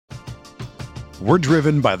We're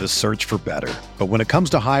driven by the search for better. But when it comes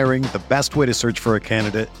to hiring, the best way to search for a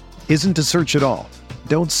candidate isn't to search at all.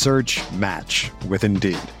 Don't search, match with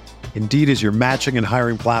Indeed. Indeed is your matching and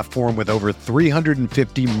hiring platform with over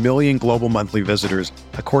 350 million global monthly visitors,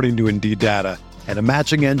 according to Indeed data, and a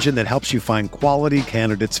matching engine that helps you find quality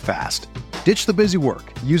candidates fast. Ditch the busy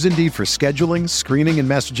work. Use Indeed for scheduling, screening, and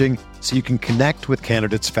messaging so you can connect with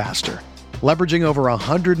candidates faster. Leveraging over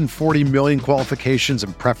 140 million qualifications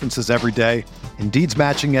and preferences every day, Indeed's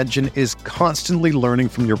matching engine is constantly learning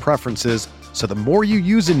from your preferences, so the more you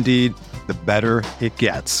use Indeed, the better it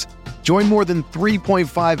gets. Join more than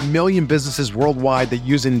 3.5 million businesses worldwide that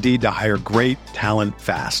use Indeed to hire great talent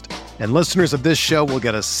fast. And listeners of this show will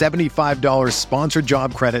get a $75 sponsored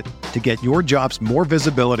job credit to get your jobs more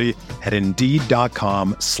visibility at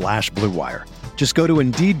Indeed.com/Blue Wire. Just go to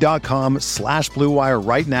Indeed.com/Blue Wire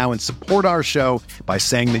right now and support our show by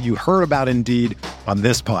saying that you heard about Indeed on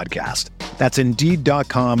this podcast. That's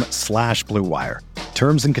Indeed.com/Blue Wire.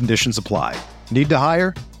 Terms and conditions apply. Need to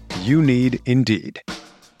hire? You need Indeed.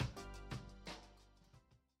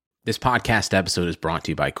 This podcast episode is brought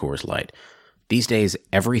to you by Coors Light. These days,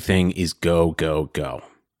 everything is go, go, go.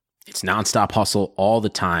 It's nonstop hustle all the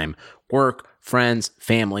time. Work, friends,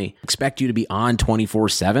 family expect you to be on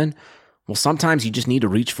 24/7. Well, sometimes you just need to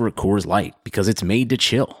reach for a Coors Light because it's made to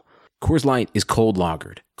chill. Coors Light is cold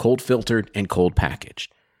lagered, cold filtered, and cold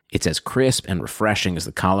packaged. It's as crisp and refreshing as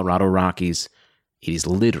the Colorado Rockies. It is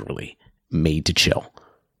literally made to chill.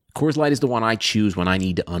 Coors Light is the one I choose when I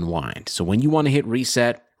need to unwind. So when you want to hit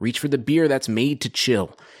reset, reach for the beer that's made to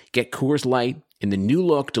chill. Get Coors Light in the new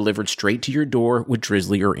look delivered straight to your door with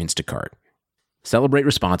Drizzly or Instacart. Celebrate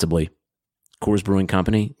responsibly. Coors Brewing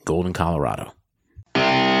Company, Golden, Colorado.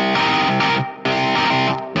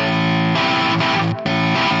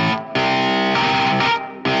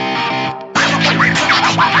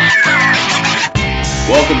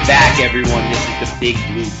 Welcome back, everyone. This is the Big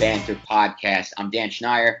Blue Banter Podcast. I'm Dan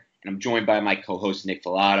Schneier, and I'm joined by my co-host, Nick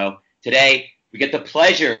Filato. Today, we get the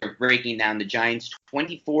pleasure of breaking down the Giants'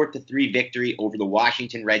 24-3 victory over the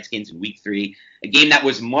Washington Redskins in Week 3, a game that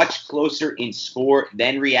was much closer in score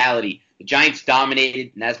than reality. The Giants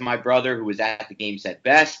dominated, and as my brother, who was at the game, said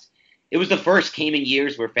best, it was the first game in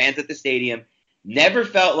years where fans at the stadium never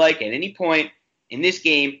felt like at any point in this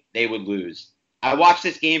game they would lose. I watched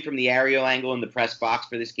this game from the aerial angle in the press box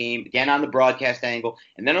for this game, again on the broadcast angle,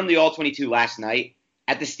 and then on the All-22 last night.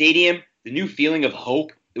 At the stadium, the new feeling of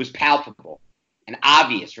hope, it was palpable and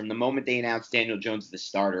obvious from the moment they announced Daniel Jones as the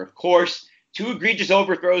starter. Of course, two egregious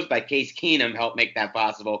overthrows by Case Keenum helped make that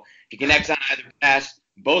possible. He connects on either pass,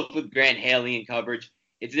 both with Grant Haley in coverage.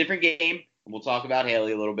 It's a different game, and we'll talk about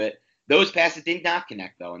Haley a little bit. Those passes did not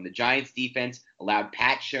connect, though, and the Giants' defense allowed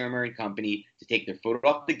Pat Shurmur and company to take their foot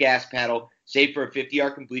off the gas pedal, save for a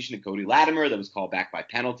 50-yard completion to Cody Latimer that was called back by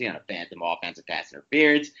penalty on a phantom offensive pass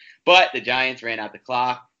interference. But the Giants ran out the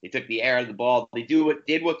clock. They took the air out of the ball. They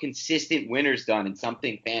did what consistent winners done, and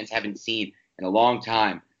something fans haven't seen in a long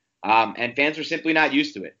time. And fans were simply not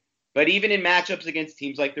used to it. But even in matchups against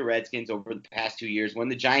teams like the Redskins over the past 2 years, when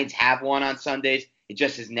the Giants have won on Sundays, it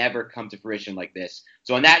just has never come to fruition like this.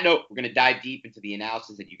 So on that note, we're going to dive deep into the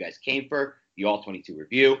analysis that you guys came for, the All-22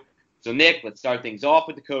 review. So Nick, let's start things off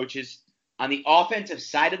with the coaches. On the offensive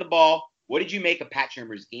side of the ball, what did you make of Pat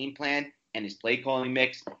Shurmur's game plan and his play calling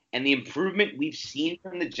mix and the improvement we've seen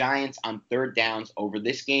from the Giants on third downs over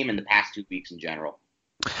this game and the past 2 weeks in general?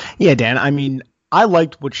 Yeah, Dan, I mean, I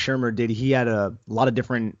liked what Shurmur did. He had a lot of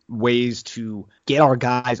different ways to get our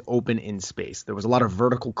guys open in space. There was a lot of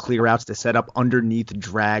vertical clear outs to set up underneath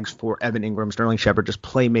drags for Evan Ingram, Sterling Shepard, just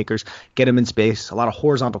playmakers, get them in space. A lot of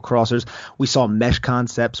horizontal crossers. We saw mesh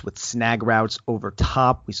concepts with snag routes over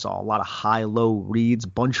top. We saw a lot of high-low reads,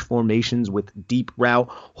 bunch formations with deep route,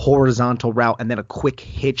 horizontal route, and then a quick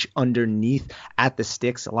hitch underneath at the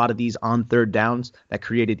sticks. A lot of these on third downs that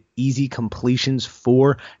created easy completions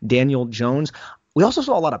for Daniel Jones. We also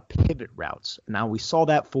saw a lot of pivot routes. Now, we saw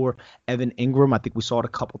that for Evan Ingram. I think we saw it a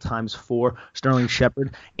couple times for Sterling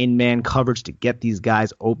Shepard in man coverage to get these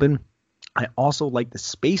guys open. I also like the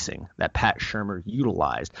spacing that Pat Shurmur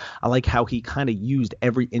utilized. I like how he kind of used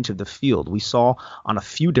every inch of the field. We saw on a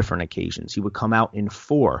few different occasions he would come out in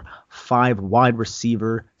 4, 5 wide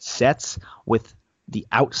receiver sets with the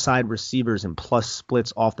outside receivers and plus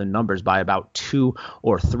splits off the numbers by about 2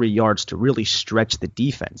 or 3 yards to really stretch the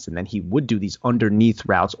defense. And then he would do these underneath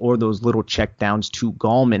routes or those little check downs to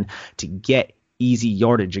Gallman to get easy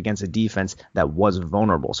yardage against a defense that was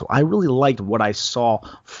vulnerable. So I really liked what I saw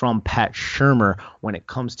from Pat Shurmur when it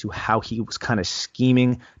comes to how he was kind of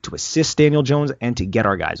scheming to assist Daniel Jones and to get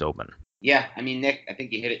our guys open. Yeah, I mean, Nick, I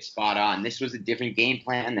think you hit it spot on. This was a different game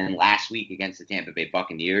plan than last week against the Tampa Bay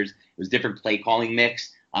Buccaneers. It was a different play calling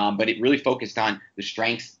mix, but it really focused on the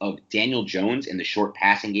strengths of Daniel Jones in the short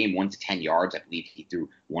passing game, 1 to 10 yards. I believe he threw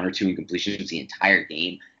 1 or 2 incompletions the entire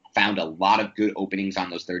game. Found a lot of good openings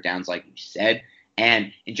on those third downs, like you said.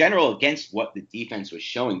 And in general, against what the defense was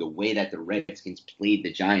showing, the way that the Redskins played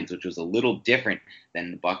the Giants, which was a little different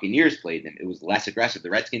than the Buccaneers played them, it was less aggressive.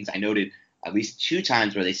 The Redskins, I noted at least 2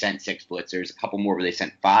 times where they sent 6 blitzers, a couple more where they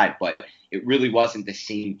sent 5, but it really wasn't the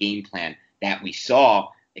same game plan that we saw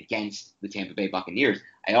against the Tampa Bay Buccaneers.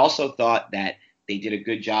 I also thought that they did a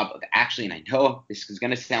good job of actually, and I know this is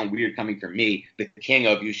going to sound weird coming from me, the king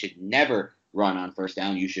of you should never run on first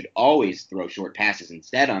down. You should always throw short passes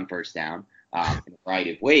instead on first down in a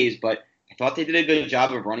variety of ways, but I thought they did a good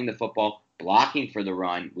job of running the football, blocking for the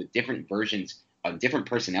run with different versions of different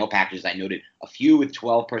personnel packages. I noted a few with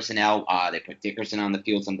 12 personnel. They put Dickerson on the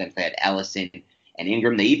field. Sometimes they had Ellison and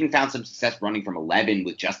Ingram. They even found some success running from 11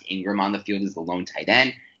 with just Ingram on the field as the lone tight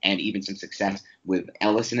end, and even some success with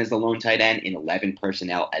Ellison as the lone tight end in 11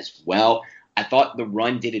 personnel as well. I thought the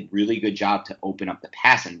run did a really good job to open up the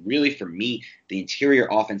pass, and really for me, the interior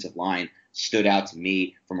offensive line stood out to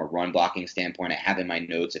me from a run blocking standpoint. I have in my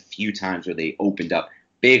notes a few times where they opened up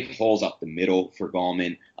big holes up the middle for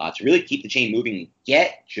Gallman to really keep the chain moving and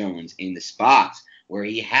get Jones in the spots where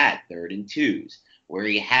he had 3rd and 2s, where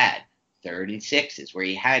he had 3rd and 6s, where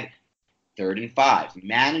he had 3rd and 5s,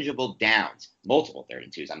 manageable downs, multiple 3rd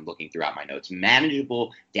and 2s. I'm looking throughout my notes,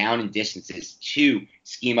 manageable down and distances to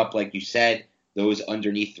scheme up, like you said, those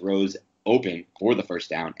underneath throws open for the first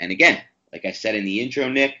down. And again, like I said in the intro,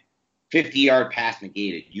 Nick, 50-yard pass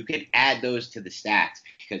negated. You can add those to the stats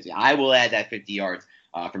because I will add that 50 yards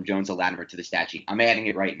from Jones to Latimer to the stat sheet. I'm adding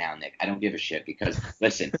it right now, Nick. I don't give a shit because,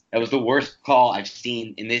 listen, that was the worst call I've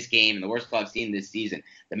seen in this game and the worst call I've seen this season.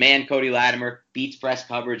 The man, Cody Latimer, beats press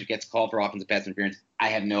coverage, gets called for offensive pass interference. I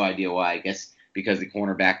have no idea why. I guess because the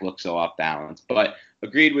cornerback looked so off balance. But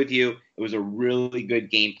agreed with you. It was a really good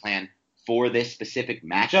game plan for this specific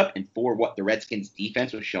matchup and for what the Redskins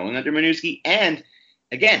defense was showing under Manusky. And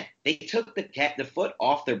again, they took the foot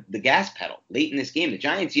off the gas pedal late in this game. The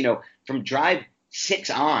Giants, from drive 6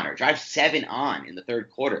 on or drive 7 on in the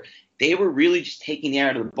third quarter, they were really just taking the air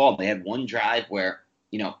out of the ball. They had one drive where,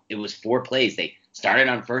 it was 4 plays. They started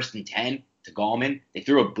on 1st and 10 to Gallman. They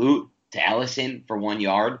threw a boot to Ellison for 1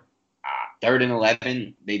 yard. 3rd and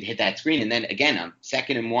 11, they'd hit that screen. And then again, on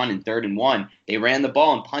 2nd and 1 and 3rd and 1, they ran the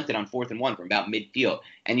ball and punted on 4th and 1 from about midfield.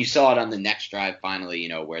 And you saw it on the next drive finally,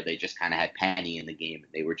 where they just kind of had Penny in the game.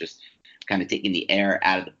 They were just kind of taking the air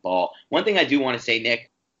out of the ball. One thing I do want to say, Nick,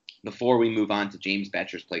 before we move on to James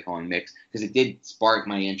Bettcher's play calling mix, because it did spark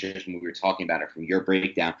my interest when we were talking about it from your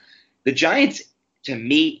breakdown. The Giants, to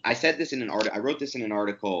me, I said this in an article. I wrote this in an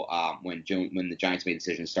article when the Giants made the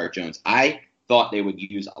decision to start Jones. I thought they would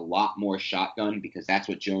use a lot more shotgun because that's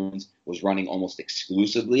what Jones was running almost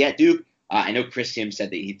exclusively at Duke. I know Chris Sims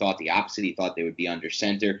said that he thought the opposite. He thought they would be under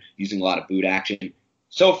center, using a lot of boot action.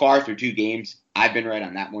 So far through 2 games, I've been right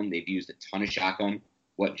on that one. They've used a ton of shotgun,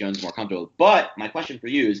 what Jones is more comfortable with. But my question for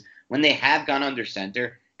you is, when they have gone under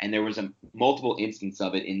center, and there was a multiple instance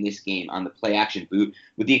of it in this game on the play action boot,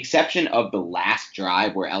 with the exception of the last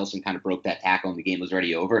drive where Ellison kind of broke that tackle and the game was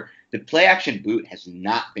already over, the play action boot has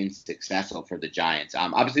not been successful for the Giants.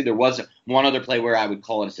 Obviously, there was one other play where I would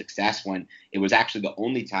call it a success when it was actually the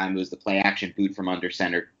only time it was the play action boot from under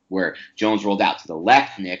center where Jones rolled out to the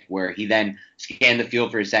left, Nick, where he then scanned the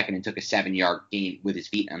field for a second and took a 7-yard gain with his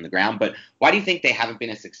feet on the ground. But why do you think they haven't been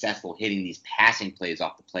as successful hitting these passing plays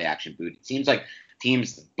off the play action boot? It seems like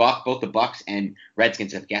teams, both the Bucs and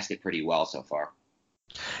Redskins, have guessed it pretty well so far.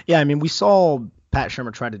 Yeah, I mean, we saw Pat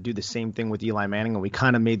Shurmur try to do the same thing with Eli Manning, and we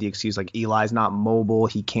kind of made the excuse like Eli's not mobile,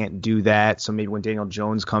 he can't do that. So maybe when Daniel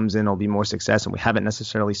Jones comes in, it'll be more success, and we haven't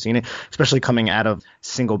necessarily seen it, especially coming out of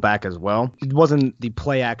single back as well. It wasn't the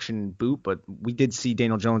play action boot, but we did see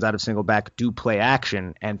Daniel Jones out of single back do play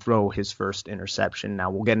action and throw his first interception.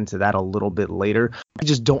 Now we'll get into that a little bit later. We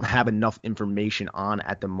just don't have enough information on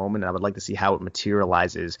at the moment, and I would like to see how it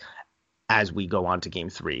materializes as we go on to game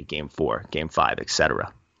 3, game 4, game 5,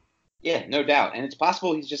 etc. Yeah, no doubt. And it's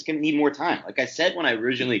possible he's just going to need more time. Like I said when I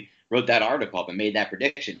originally wrote that article up and made that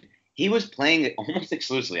prediction, he was playing it almost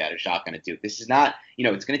exclusively out of shotgun at Duke. This is not,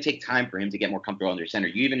 it's going to take time for him to get more comfortable under center.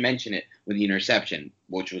 You even mentioned it with the interception,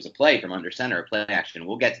 which was a play from under center, a play action.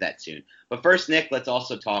 We'll get to that soon. But first, Nick, let's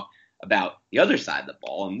also talk about the other side of the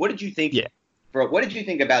ball. And what did you think? What did you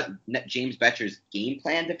think about James Bettcher's game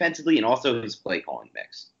plan defensively and also his play calling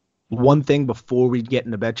mix? One thing before we get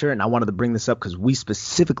into Bettcher, and I wanted to bring this up because we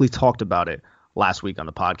specifically talked about it last week on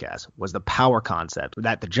the podcast was the power concept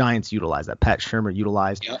that the Giants utilized, that Pat Shurmur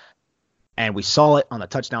utilized. Yep. And we saw it on the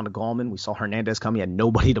touchdown to Gallman. We saw Hernandez come. He had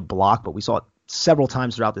nobody to block, but we saw it several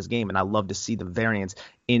times throughout this game, and I love to see the variance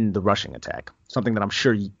in the rushing attack, something that I'm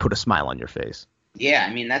sure you put a smile on your face. Yeah,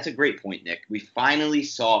 I mean, that's a great point, Nick. We finally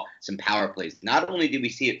saw some power plays. Not only did we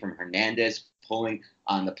see it from Hernandez pulling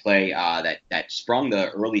on the play that sprung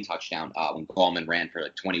the early touchdown when Gallman ran for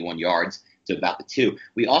like 21 yards to about the 2.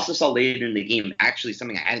 We also saw later in the game actually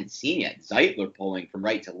something I hadn't seen yet, Zeitler pulling from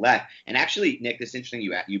right to left. And actually, Nick, it's interesting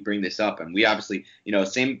you bring this up. And we obviously,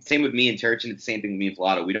 same with me and Turchin, it's the same thing with me and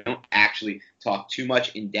Filato. We don't actually talk too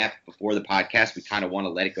much in depth before the podcast. We kind of want to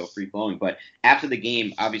let it go free flowing. But after the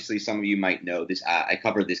game, obviously some of you might know this. I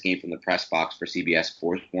covered this game from the press box for CBS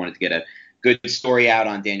Sports. Wanted to get a good story out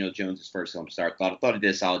on Daniel Jones' first home start. Thought I did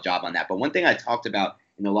a solid job on that. But one thing I talked about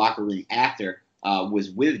in the locker room after was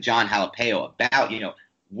with John Jalapeno about,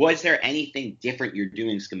 was there anything different you're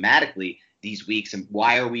doing schematically these weeks, and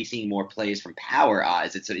why are we seeing more plays from power?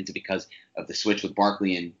 Is it because of the switch with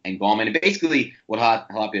Barkley and Gallman? And basically what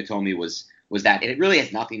Jalapeno told me was that it really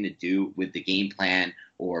has nothing to do with the game plan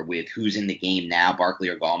or with who's in the game now, Barkley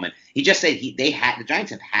or Gallman. He just said the Giants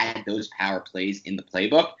have had those power plays in the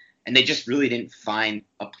playbook, and they just really didn't find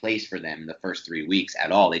a place for them in the first 3 weeks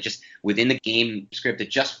at all. They just, within the game script,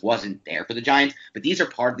 it just wasn't there for the Giants. But these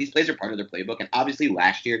plays are part of their playbook. And obviously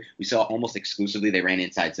last year we saw almost exclusively they ran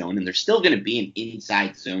inside zone, and they're still going to be an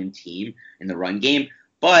inside zone team in the run game.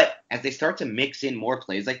 But as they start to mix in more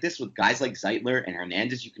plays like this with guys like Zeitler and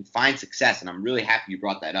Hernandez, you can find success. And I'm really happy you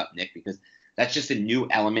brought that up, Nick, because that's just a new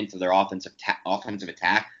element to their offensive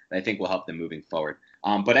attack that I think will help them moving forward.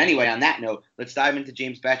 But anyway, on that note, let's dive into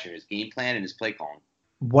James Bettcher, his game plan and his play calling.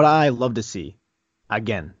 What I love to see,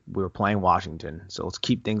 again, we were playing Washington, so let's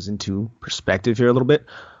keep things into perspective here a little bit.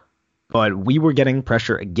 But we were getting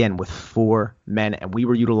pressure again with 4 men, and we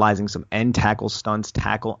were utilizing some end tackle stunts,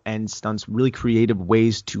 tackle end stunts, really creative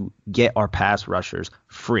ways to get our pass rushers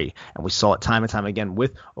free. And we saw it time and time again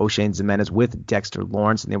with Oshane Ximines, with Dexter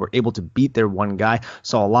Lawrence, and they were able to beat their one guy.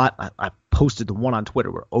 Saw a lot. I posted the one on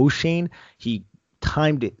Twitter where Oshane, he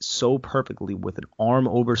timed it so perfectly with an arm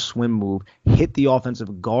over swim move, hit the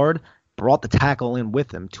offensive guard, brought the tackle in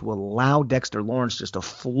with him to allow Dexter Lawrence just to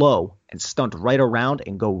flow and stunt right around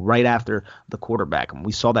and go right after the quarterback. And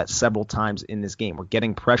we saw that several times in this game. We're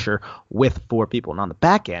getting pressure with 4 people. And on the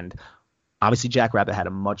back end, obviously Jack Rabbit had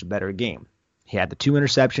a much better game. He had the 2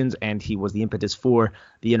 interceptions, and he was the impetus for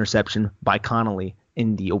the interception by Connolly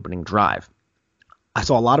in the opening drive. I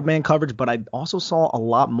saw a lot of man coverage, but I also saw a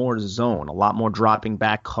lot more zone, a lot more dropping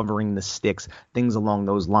back, covering the sticks, things along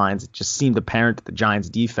those lines. It just seemed apparent that the Giants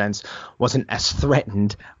defense wasn't as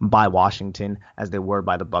threatened by Washington as they were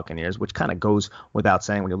by the Buccaneers, which kind of goes without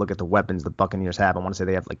saying when you look at the weapons the Buccaneers have. I want to say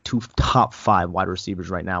they have like 2 top 5 wide receivers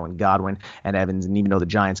right now in Godwin and Evans. And even though the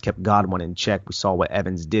Giants kept Godwin in check, we saw what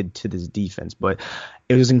Evans did to this defense. But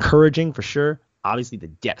it was encouraging for sure. Obviously, the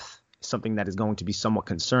depth, something that is going to be somewhat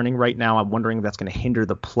concerning right now. I'm wondering if that's going to hinder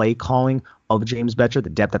the play calling of James Bettcher. The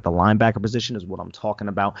depth at the linebacker position is what I'm talking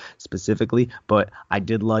about specifically. But I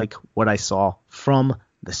did like what I saw from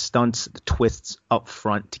the stunts, the twists up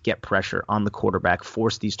front to get pressure on the quarterback,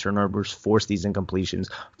 force these turnovers, force these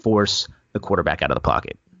incompletions, force the quarterback out of the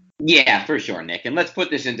pocket. Yeah, for sure, Nick. And let's put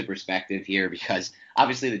this into perspective here, because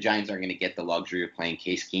obviously the Giants aren't going to get the luxury of playing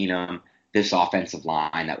Case Keenum, this offensive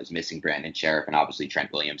line that was missing Brandon Sheriff, and obviously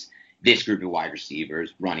Trent Williams. This group of wide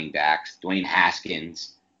receivers, running backs, Dwayne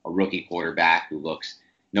Haskins, a rookie quarterback who looks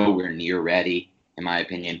nowhere near ready, in my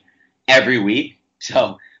opinion, every week.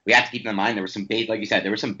 So we have to keep in mind there was some like you said, there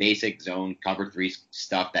was some basic zone cover 3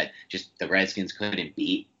 stuff that just the Redskins couldn't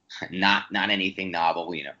beat. Not anything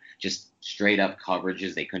novel, just straight up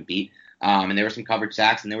coverages they couldn't beat. And there were some coverage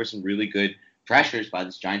sacks, and there were some really good pressures by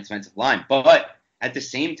this Giants defensive line. But at the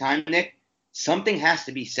same time, Nick, something has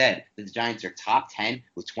to be said that the Giants are top 10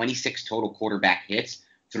 with 26 total quarterback hits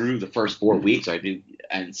through the first 4 weeks.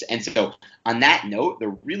 And so on that note, they're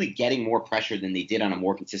really getting more pressure than they did on a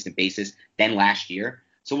more consistent basis than last year.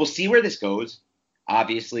 So we'll see where this goes.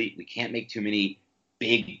 Obviously, we can't make too many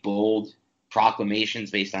big, bold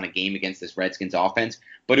proclamations based on a game against this Redskins offense,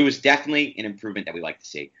 but it was definitely an improvement that we like to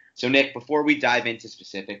see. So, Nick, before we dive into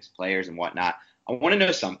specifics, players, and whatnot, I want to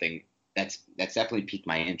know something that's definitely piqued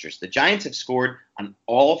my interest. The Giants have scored on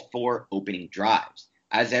all 4 opening drives.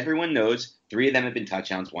 As everyone knows, 3 of them have been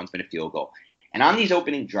touchdowns, 1's been a field goal. And on these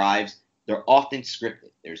opening drives, they're often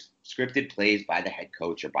scripted. There's scripted plays by the head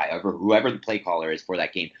coach or by whoever the play caller is for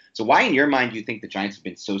that game. So why, in your mind, do you think the Giants have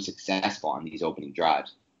been so successful on these opening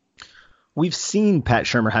drives? we've seen Pat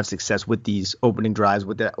Shurmur have success with these opening drives,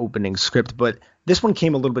 with that opening script, but this one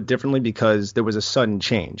came a little bit differently because there was a sudden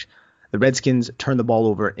change. The Redskins turned the ball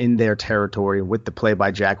over in their territory with the play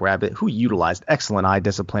by Jack Rabbit, who utilized excellent eye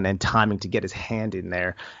discipline and timing to get his hand in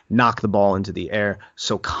there, knock the ball into the air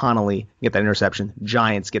so Connolly get that interception.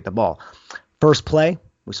 Giants get the ball. First play,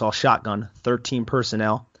 we saw shotgun, 13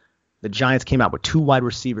 personnel. The Giants came out with 2 wide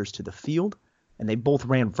receivers to the field, and they both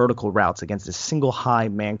ran vertical routes against a single high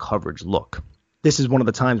man coverage look. This is one of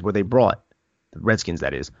the times where they brought, the Redskins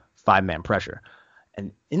that is, 5-man pressure.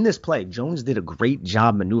 And in this play, Jones did a great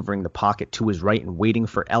job maneuvering the pocket to his right and waiting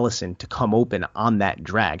for Ellison to come open on that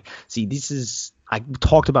drag. See, I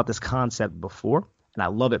talked about this concept before, and I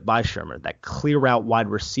love it by Shurmur, that clear route wide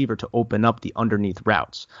receiver to open up the underneath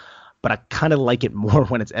routes. But I kind of like it more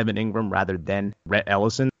when it's Evan Ingram rather than Rhett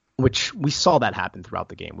Ellison, which we saw that happen throughout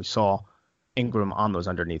the game. We saw Ingram on those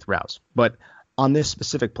underneath routes. But on this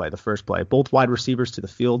specific play, the first play, both wide receivers to the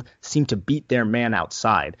field seemed to beat their man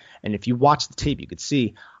outside. And if you watch the tape, you could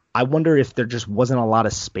see, I wonder if there just wasn't a lot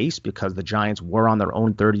of space because the Giants were on their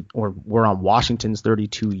own 30 or were on Washington's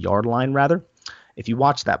 32-yard line, rather. If you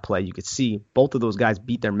watch that play, you could see both of those guys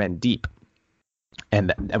beat their men deep.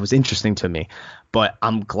 And that was interesting to me. But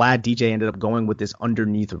I'm glad DJ ended up going with this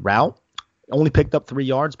underneath route. Only picked up 3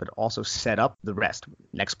 yards, but also set up the rest.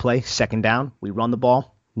 Next play, second down, we run the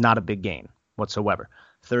ball. Not a big gain whatsoever.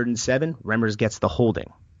 3rd and 7, Remmers gets the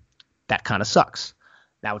holding. That kind of sucks.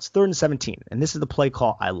 Now it's 3rd and 17, and this is the play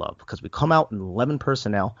call I love because we come out in 11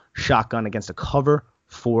 personnel, shotgun against a cover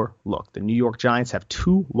 4 look. The New York Giants have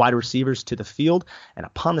 2 wide receivers to the field, and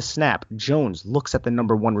upon the snap, Jones looks at the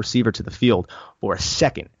number 1 receiver to the field for a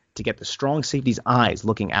second to get the strong safety's eyes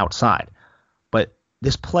looking outside. But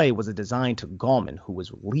this play was a design to Gallman, who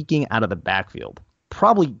was leaking out of the backfield,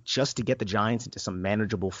 probably just to get the Giants into some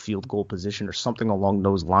manageable field goal position or something along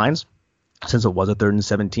those lines, since it was a 3rd and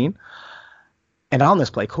 17. And on this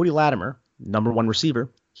play, Cody Latimer, number 1 receiver,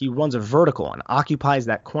 he runs a vertical and occupies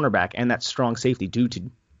that cornerback and that strong safety due to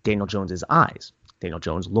Daniel Jones's eyes. Daniel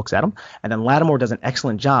Jones looks at him, and then Lattimore does an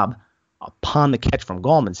excellent job upon the catch from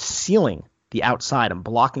Gallman, sealing the outside and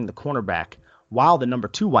blocking the cornerback, while the number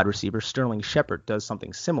 2 wide receiver, Sterling Shepard, does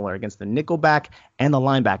something similar against the nickelback and the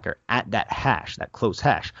linebacker at that hash, that close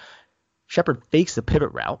hash. Shepard fakes the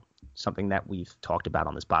pivot route, something that we've talked about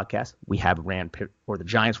on this podcast. The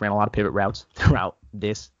Giants ran a lot of pivot routes throughout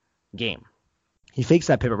this game. He fakes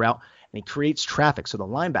that pivot route, and he creates traffic. So the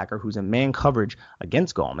linebacker, who's in man coverage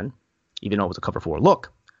against Gallman, even though it was a cover 4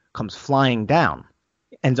 look, comes flying down,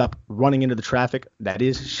 ends up running into the traffic. That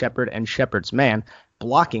is Shepard and Shepard's man,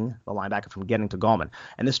 blocking the linebacker from getting to Gallman.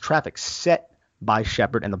 And this traffic set by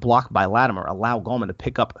Shepard and the block by Latimer allow Gallman to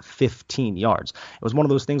pick up 15 yards. It was one of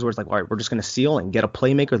those things where it's like, all right, we're just going to seal and get a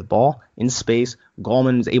playmaker the ball in space.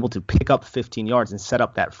 Gallman's able to pick up 15 yards and set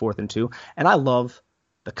up that 4th and 2. And I love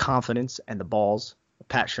the confidence and the balls of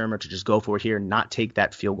Pat Shurmur to just go for it here, not take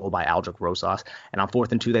that field goal by Aldrick Rosas. And on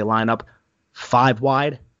 4th and 2, they line up 5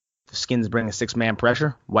 wide. The Skins bring a 6-man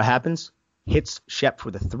pressure. What happens? Hits Shep for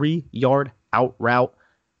the 3-yard out route.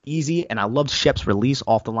 Easy. And I loved Shep's release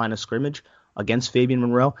off the line of scrimmage against Fabian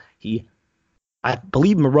Moreau. I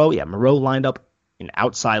believe Moreau lined up in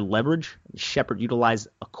outside leverage. Shepard utilized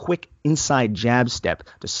a quick inside jab step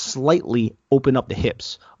to slightly open up the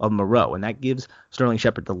hips of Moreau, and that gives Sterling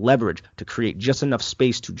Shepard the leverage to create just enough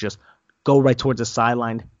space to just go right towards the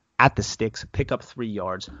sideline at the sticks, pick up 3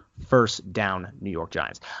 yards, 1st down, New York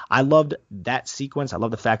Giants. I loved that sequence. I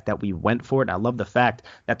love the fact that we went for it. And I love the fact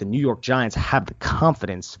that the New York Giants have the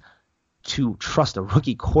confidence to trust a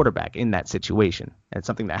rookie quarterback in that situation. And it's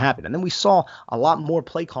something that happened. And then we saw a lot more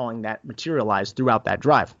play calling that materialized throughout that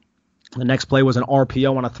drive. The next play was an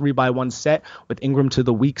RPO on a 3-by-1 set with Ingram to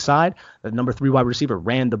the weak side. The number 3 wide receiver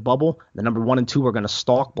ran the bubble. The number 1 and 2 were going to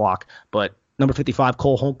stalk block, but number 55,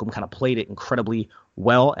 Cole Holcomb, kind of played it incredibly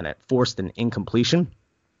well, and it forced an incompletion.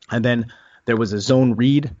 And then there was a zone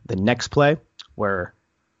read the next play where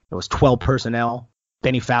there was 12 personnel.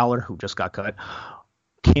 Benny Fowler, who just got cut,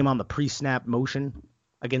 came on the pre-snap motion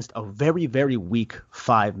against a very, very weak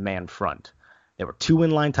 5-man front. There were 2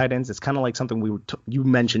 inline tight ends. It's kind of like something you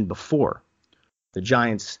mentioned before. The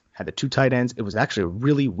Giants had the 2 tight ends. It was actually a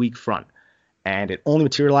really weak front, and it only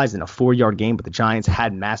materialized in a 4-yard game, but the Giants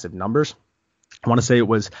had massive numbers. I want to say it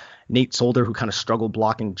was Nate Solder who kind of struggled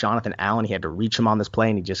blocking Jonathan Allen. He had to reach him on this play,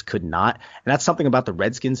 and he just could not. And that's something about the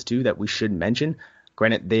Redskins, too, that we should mention.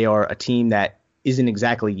 Granted, they are a team that isn't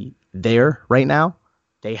exactly there right now.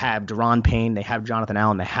 They have Deron Payne. They have Jonathan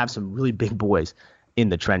Allen. They have some really big boys in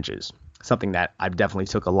the trenches, something that I definitely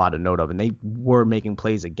took a lot of note of. And they were making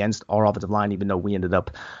plays against our offensive line, even though we ended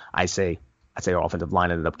up, I say, I'd say our offensive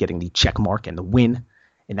line ended up getting the check mark and the win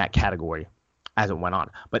in that category as it went on.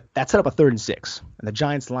 But that set up a 3rd and 6. And the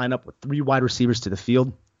Giants line up with 3 wide receivers to the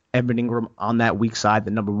field. Evan Ingram on that weak side,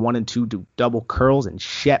 the number 1 and 2 do double curls, and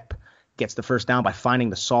Shep gets the first down by finding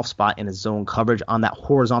the soft spot in his zone coverage on that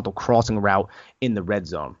horizontal crossing route in the red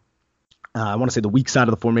zone. I want to say the weak side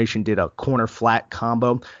of the formation did a corner flat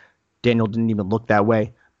combo. Daniel didn't even look that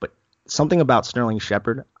way. But something about Sterling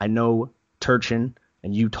Shepard, I know Turchin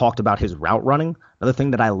and you talked about his route running. Another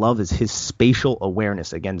thing that I love is his spatial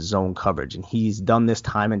awareness against zone coverage. And he's done this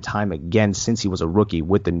time and time again since he was a rookie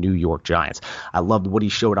with the New York Giants. I loved what he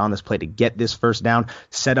showed on this play to get this first down,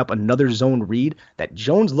 set up another zone read that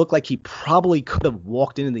Jones looked like he probably could have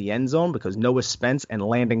walked into the end zone because Noah Spence and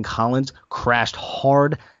Landon Collins crashed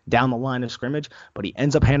hard down the line of scrimmage, but he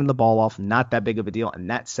ends up handing the ball off, not that big of a deal, and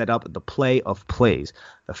that set up the play of plays,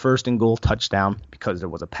 the 1st and goal touchdown, because there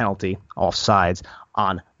was a penalty offsides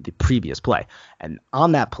on the previous play. And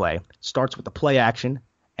on that play, starts with the play action,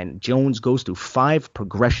 and Jones goes through 5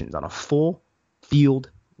 progressions on a full field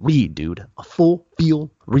read, dude, a full field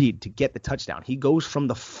read to get the touchdown. He goes from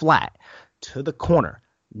the flat to the corner,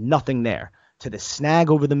 nothing there, to the snag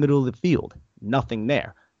over the middle of the field, nothing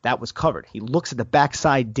there. That was covered. He looks at the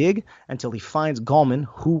backside dig until he finds Gallman,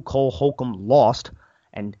 who Cole Holcomb lost,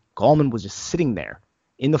 and Gallman was just sitting there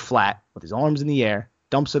in the flat with his arms in the air,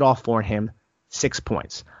 dumps it off for him, 6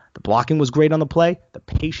 points. The blocking was great on the play. The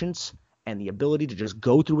patience and the ability to just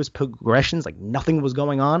go through his progressions like nothing was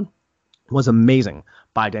going on was amazing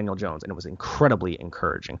by Daniel Jones, and it was incredibly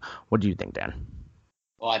encouraging. What do you think, Dan?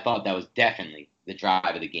 Well, I thought that was definitely the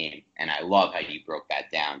drive of the game, and I love how you broke that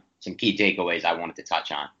down. Some key takeaways I wanted to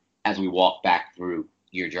touch on as we walk back through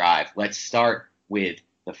your drive. Let's start with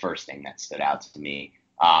the first thing that stood out to me,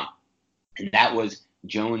 and that was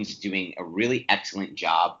Jones doing a really excellent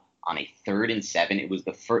job on a 3rd and 7. It was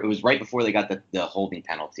it was right before they got the holding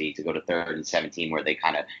penalty to go to 3rd and 17, where they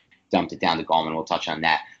kind of dumped it down to Gallman. We'll touch on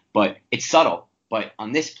that, but it's subtle. But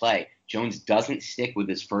on this play, Jones doesn't stick with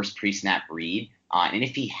his first pre-snap read. And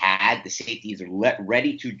if he had, the safeties are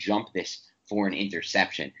ready to jump this for an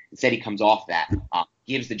interception. Instead, he comes off that,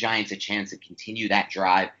 gives the Giants a chance to continue that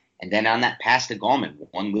drive. And then on that pass to Gallman,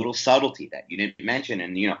 one little subtlety that you didn't mention,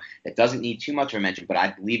 and, that doesn't need too much of a mention, but I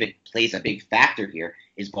believe it plays a big factor here,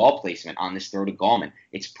 is ball placement on this throw to Gallman.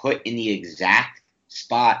 It's put in the exact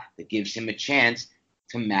spot that gives him a chance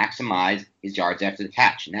to maximize his yards after the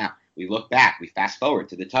catch. Now, we look back, we fast forward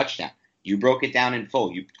to the touchdown. You broke it down in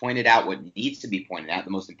full. You pointed out what needs to be pointed out.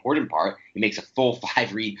 The most important part, he makes a full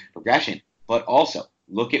 5-read progression. But also,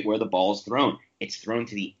 look at where the ball is thrown. It's thrown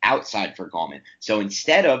to the outside for Gallman. So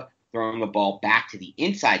instead of throwing the ball back to the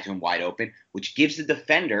inside to him wide open, which gives the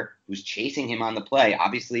defender who's chasing him on the play,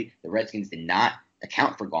 obviously the Redskins did not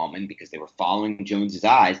account for Gallman because they were following Jones's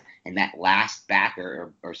eyes, and that last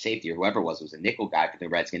backer or safety or whoever it was a nickel guy for the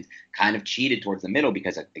Redskins, kind of cheated towards the middle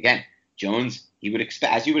because, again, Jones, he would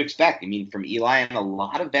expect, as you would expect, from Eli and a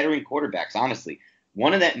lot of veteran quarterbacks, honestly.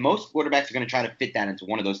 Most quarterbacks are going to try to fit that into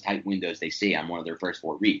one of those tight windows they see on one of their first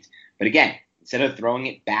 4 reads. But again, instead of throwing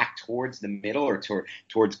it back towards the middle or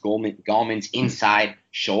towards Gallman's inside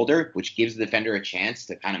shoulder, which gives the defender a chance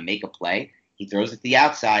to kind of make a play, he throws it to the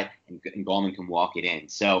outside and Gallman can walk it in.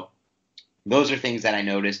 So those are things that I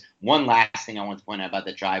noticed. One last thing I want to point out about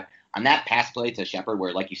the drive. On that pass play to Shepard,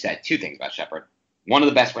 where, like you said, 2 things about Shepard. One of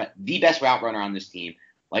the best route runner on this team.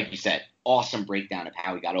 Like you said, awesome breakdown of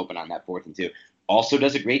how he got open on that 4th and 2. Also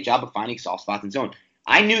does a great job of finding soft spots in zone.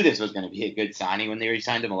 I knew this was going to be a good signing when they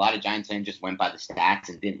re-signed him. A lot of Giants fans just went by the stats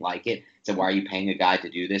and didn't like it. Said, why are you paying a guy to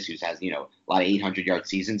do this who has, a lot of 800-yard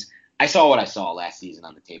seasons? I saw what I saw last season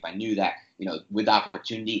on the tape. I knew that, with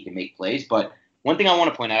opportunity, he can make plays. But one thing I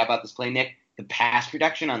want to point out about this play, Nick, the pass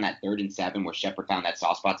production on that 3rd and 7 where Shepard found that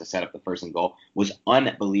soft spot to set up the 1st and goal was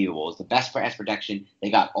unbelievable. It was the best pass protection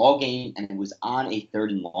they got all game, and it was on a 3rd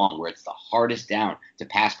and long where it's the hardest down to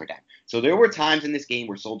pass protect. So there were times in this game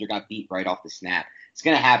where Soldier got beat right off the snap. It's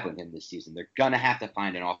going to happen with him this season. They're going to have to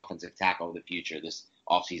find an offensive tackle of the future this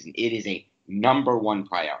offseason. It is a number 1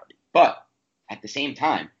 priority. But at the same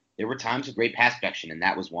time, there were times of great pass protection, and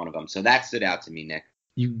that was one of them. So that stood out to me, Nick.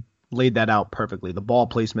 You laid that out perfectly. The ball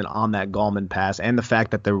placement on that Gallman pass and the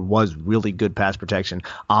fact that there was really good pass protection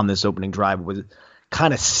on this opening drive was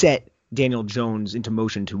kind of set Daniel Jones into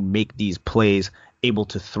motion to make these plays able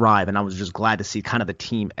to thrive. And I was just glad to see kind of the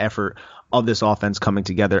team effort of this offense coming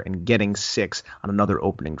together and getting 6 on another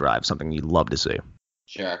opening drive, something you'd love to see.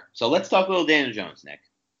 Sure. So let's talk a little Daniel Jones, Nick.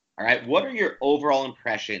 All right. What are your overall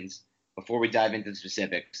impressions, before we dive into the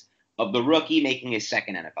specifics, of the rookie making his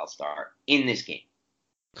 2nd NFL start in this game?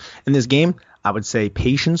 In this game, I would say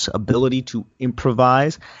patience, ability to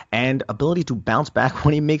improvise, and ability to bounce back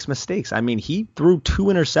when he makes mistakes. I mean, he threw 2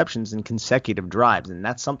 interceptions in consecutive drives, and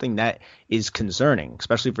that's something that is concerning,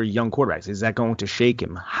 especially for young quarterbacks. Is that going to shake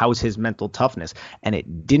him? How's his mental toughness? And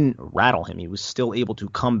it didn't rattle him. He was still able to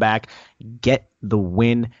come back, get the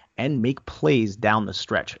win, and make plays down the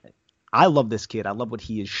stretch. I love this kid. I love what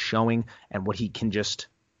he is showing and what he can just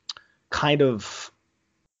kind of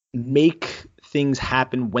make things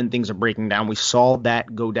happen when things are breaking down. We saw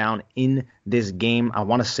that go down in this game. I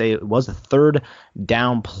want to say it was a 3rd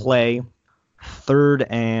down play, 3rd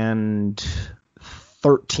and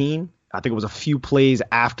 13. I think it was a few plays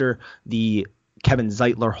after the Kevin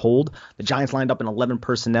Zeitler hold. The Giants lined up in 11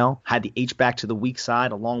 personnel, had the H-back to the weak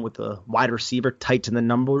side along with the wide receiver tight to the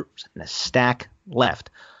numbers and a stack left.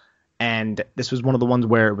 And this was one of the ones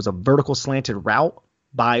where it was a vertical slanted route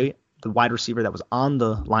by the wide receiver that was on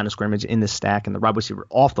the line of scrimmage in the stack, and the wide receiver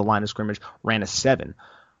off the line of scrimmage ran a 7,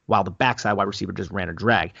 while the backside wide receiver just ran a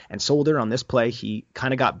drag. And Solder on this play, he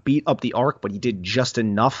kind of got beat up the arc, but he did just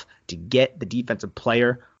enough to get the defensive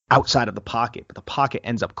player outside of the pocket. But the pocket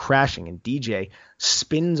ends up crashing, and DJ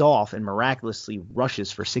spins off and miraculously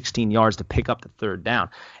rushes for 16 yards to pick up the 3rd down.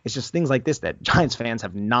 It's just things like this that Giants fans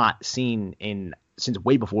have not seen since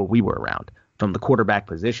way before we were around from the quarterback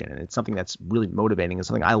position. And it's something that's really motivating and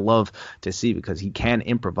something I love to see because he can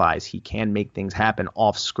improvise. He can make things happen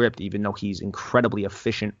off script, even though he's incredibly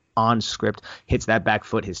efficient on script, hits that back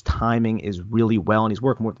foot. His timing is really well, and he's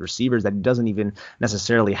working with receivers that he doesn't even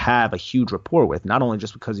necessarily have a huge rapport with, not only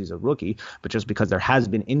just because he's a rookie, but just because there has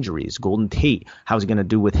been injuries. Golden Tate, how's he going to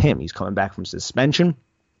do with him? He's coming back from suspension.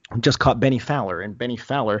 Just caught Benny Fowler, and Benny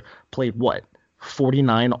Fowler played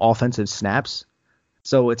 49 offensive snaps.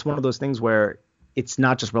 So it's one of those things where it's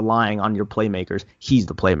not just relying on your playmakers. He's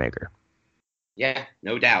the playmaker. Yeah,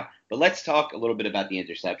 no doubt. But let's talk a little bit about the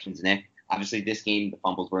interceptions, Nick. Obviously, this game, the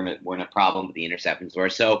fumbles weren't a problem, but the interceptions were.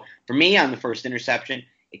 So for me, on the first interception,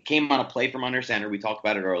 it came on a play from under center. We talked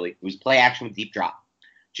about it early. It was play action with deep drop.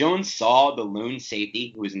 Jones saw the lone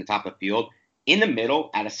safety, who was in the top of the field, in the middle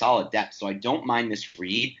at a solid depth. So I don't mind this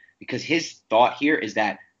read because his thought here is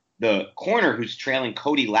that the corner who's trailing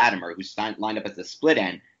Cody Latimer, who's lined up as the split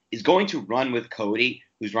end, is going to run with Cody,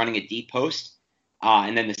 who's running a deep post,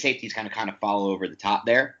 and then the safety's kind of follow over the top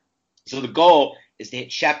there. So the goal is to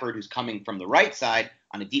hit Shepard, who's coming from the right side,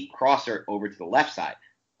 on a deep crosser over to the left side.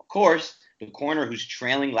 Of course, the corner who's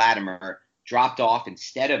trailing Latimer dropped off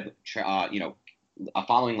instead of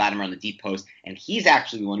following Latimer on the deep post, and he's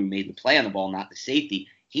actually the one who made the play on the ball, not the safety.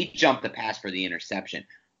 He jumped the pass for the interception.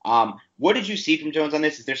 What did you see from Jones on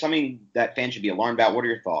this? Is there something that fans should be alarmed about? What are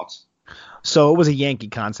your thoughts? So it was a Yankee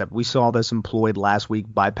concept. We saw this employed last week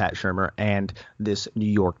by Pat Shurmur and this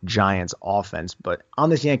New York Giants offense. But on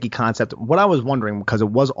this Yankee concept, what I was wondering, because it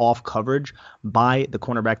was off coverage by the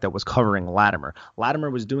cornerback that was covering Latimer. Latimer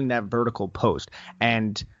was doing that vertical post.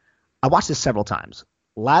 And I watched this several times.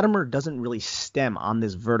 Latimer doesn't really stem on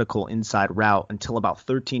this vertical inside route until about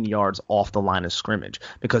 13 yards off the line of scrimmage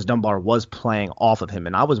because Dunbar was playing off of him.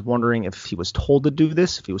 And I was wondering if he was told to do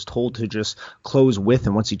this, if he was told to just close with,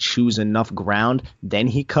 and once he chews enough ground, then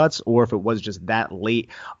he cuts, or if it was just that late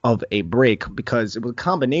of a break, because it was a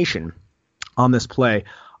combination on this play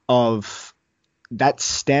of that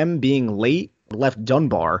stem being late left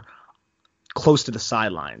Dunbar close to the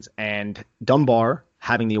sidelines. And Dunbar,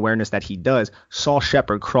 having the awareness that he does, saw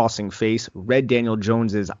Shepard crossing face, read Daniel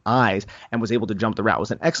Jones's eyes, and was able to jump the route. It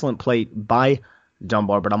was an excellent play by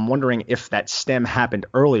Dunbar, but I'm wondering if that stem happened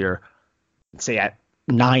earlier, say at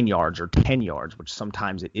 9 yards or 10 yards, which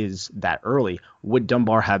sometimes it is that early, would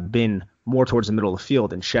Dunbar have been more towards the middle of the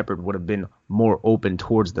field and Shepard would have been more open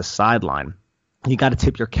towards the sideline? You got to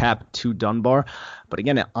tip your cap to Dunbar. But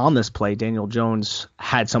again, on this play, Daniel Jones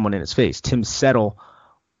had someone in his face. Tim Settle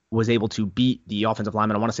was able to beat the offensive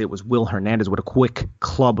lineman. I want to say it was Will Hernandez with a quick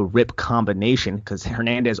club rip combination because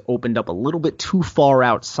Hernandez opened up a little bit too far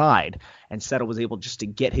outside, and Settle was able just to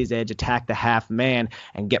get his edge, attack the half man,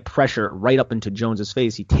 and get pressure right up into Jones's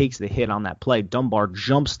face. He takes the hit on that play. Dunbar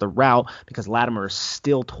jumps the route because Latimer is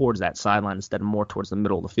still towards that sideline instead of more towards the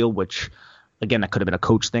middle of the field, which, again, that could have been a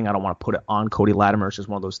coach thing. I don't want to put it on Cody Latimer. It's just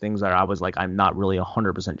one of those things that I was like, I'm not really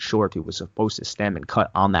 100% sure if he was supposed to stem and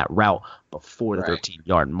cut on that route before the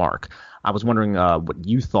 13-yard mark. I was wondering what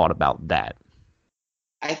you thought about that.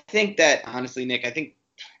 I think that, honestly, Nick, I think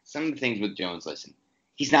some of the things with Jones, listen,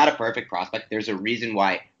 he's not a perfect prospect. There's a reason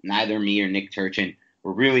why neither me or Nick Turchin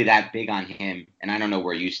were really that big on him, and I don't know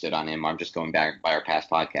where you stood on him. I'm just going back by our past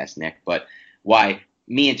podcast, Nick, but why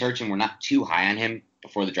me and Turchin were not too high on him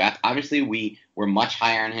before the draft. Obviously, we were much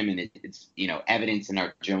higher on him, and it's evidence in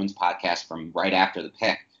our Jones podcast from right after the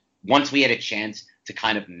pick. once we had a chance to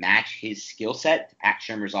kind of match his skill set to Pat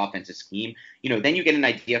Shurmur's offensive scheme, then you get an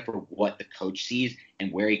idea for what the coach sees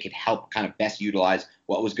and where he could help kind of best utilize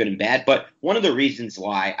what was good and bad. But one of the reasons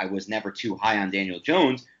why I was never too high on Daniel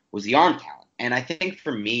Jones was the arm talent. And I think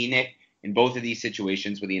for me, Nick, in both of these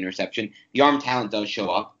situations with the interception, the arm talent does show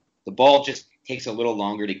up. The ball just takes a little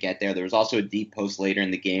longer to get there. There was also a deep post later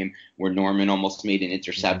in the game where Norman almost made an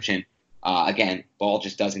interception. Again, ball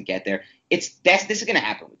just doesn't get there. This is going to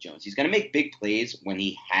happen with Jones. He's going to make big plays when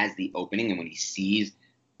he has the opening and when he sees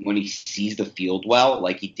the field well,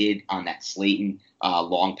 like he did on that Slayton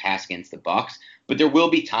long pass against the Bucs. But there will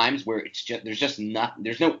be times where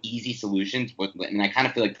there's no easy solutions, and I kind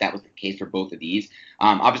of feel like that was the case for both of these.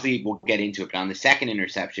 Obviously, we'll get into it, but on the second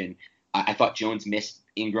interception, I thought Jones missed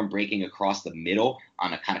Ingram breaking across the middle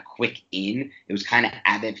on a kind of quick in. It was kind of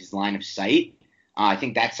out of his line of sight. I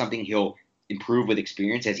think that's something he'll improve with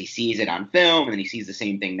experience as he sees it on film, and then he sees the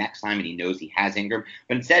same thing next time, and he knows he has Ingram.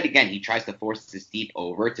 But instead, again, he tries to force this deep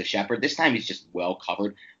over to Shepard. This time, he's just well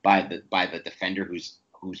covered by the defender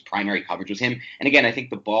whose primary coverage was him. And again, I think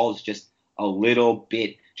the ball is just a little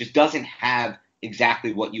bit, just doesn't have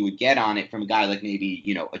exactly what you would get on it from a guy like maybe,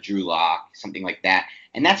 a Drew Lock, something like that.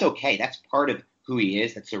 And that's okay. That's part of who he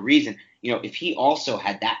is. That's the reason. If he also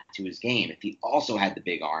had that to his game, if he also had the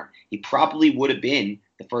big arm, he probably would have been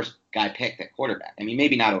the first guy picked at quarterback. I mean,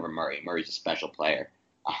 maybe not over Murray. Murray's a special player,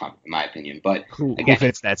 in my opinion. But who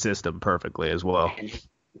fits that system perfectly as well.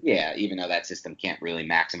 Yeah, even though that system can't really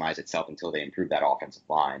maximize itself until they improve that offensive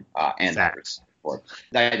line. Exactly.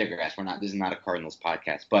 I digress. This is not a Cardinals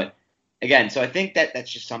podcast. But again, so I think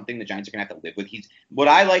that's just something the Giants are going to have to live with. What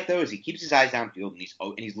I like, though, is he keeps his eyes downfield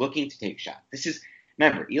and he's looking to take shots.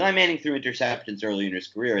 Remember, Eli Manning threw interceptions early in his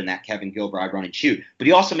career in that Kevin Gilbride run and shoot, but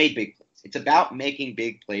he also made big plays. It's about making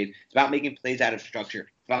big plays. It's about making plays out of structure.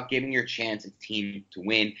 It's about giving your chance as a team to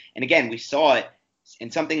win. And again, we saw it,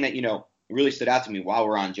 and something that, really stood out to me while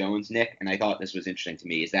we're on Jones, Nick, and I thought this was interesting to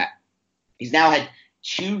me, is that he's now had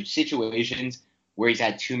two situations where he's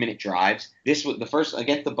had 2-minute drives. This was the first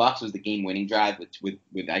against the Bucs was the game-winning drive with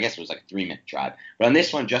I guess it was like a 3-minute drive. But on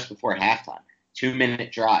this one, just before halftime,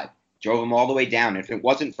 2-minute drive. Drove him all the way down. If it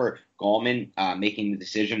wasn't for Gallman making the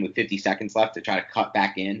decision with 50 seconds left to try to cut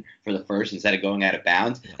back in for the first instead of going out of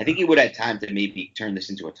bounds, I think he would have had time to maybe turn this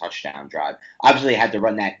into a touchdown drive. Obviously, he had to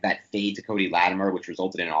run that fade to Cody Latimer, which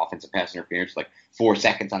resulted in an offensive pass interference, like 4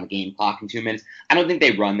 seconds on the game clock in 2 minutes. I don't think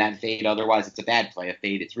they run that fade. Otherwise, it's a bad play. A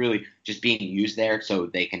fade, it's really just being used there so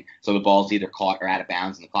the ball's either caught or out of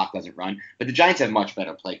bounds and the clock doesn't run. But the Giants have much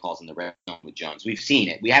better play calls in the red zone with Jones. We've seen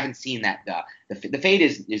it. We haven't seen that. The fade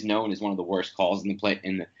is known as one of the worst calls in the play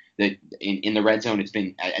in the red zone. It's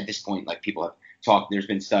been at this point, like, people have talked. There's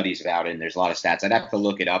been studies about it, and there's a lot of stats. I'd have to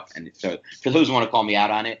look it up. And so for those who want to call me out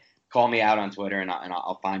on it, call me out on Twitter, and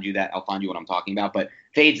I'll find you that. I'll find you what I'm talking about. But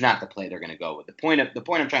fade's not the play they're going to go with. The point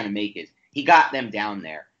I'm trying to make is he got them down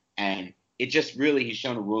there, and it just really, he's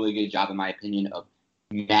shown a really good job, in my opinion, of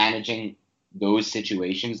managing those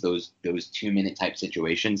situations, those 2-minute type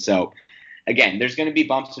situations. So again, there's going to be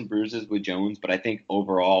bumps and bruises with Jones, but I think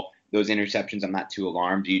overall those interceptions, I'm not too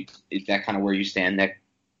alarmed. Is that kind of where you stand, Nick?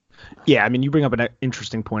 Yeah, I mean, you bring up an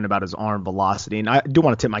interesting point about his arm velocity, and I do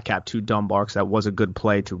want to tip my cap to Dunbar, because that was a good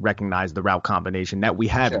play to recognize the route combination that we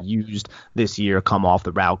have used this year, come off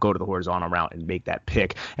the route, go to the horizontal route, and make that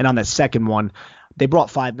pick. And on that second one, they brought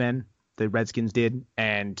 5 men, the Redskins did,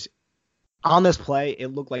 and on this play, it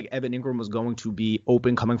looked like Evan Ingram was going to be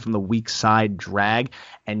open coming from the weak side drag,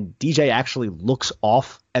 and DJ actually looks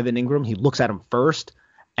off Evan Ingram. He looks at him first,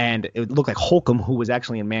 and it looked like Holcomb, who was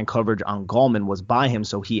actually in man coverage on Gallman, was by him,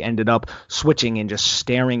 so he ended up switching and just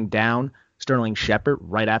staring down Sterling Shepard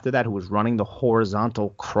right after that, who was running the horizontal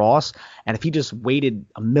cross. And if he just waited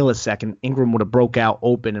a millisecond, Ingram would have broke out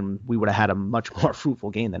open, and we would have had a much more fruitful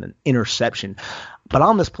game than an interception. But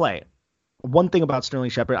on this play, one thing about Sterling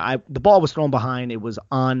Shepard, the ball was thrown behind. It was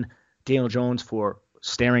on Daniel Jones for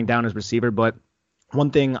staring down his receiver. But one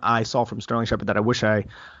thing I saw from Sterling Shepard that I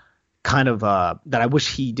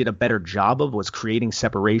wish he did a better job of was creating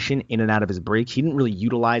separation in and out of his break. He didn't really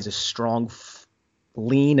utilize a strong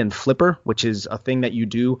lean and flipper, which is a thing that you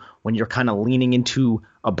do when you're kind of leaning into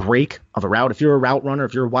a break of a route. If you're a route runner,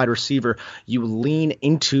 if you're a wide receiver, you lean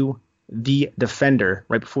into the defender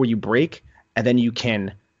right before you break, and then you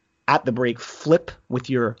can, at the break, flip with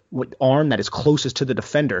your arm that is closest to the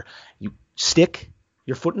defender. You stick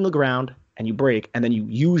your foot in the ground and you break, and then you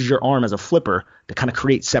use your arm as a flipper to kind of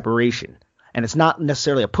create separation. And it's not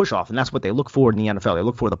necessarily a push-off, and that's what they look for in the NFL. They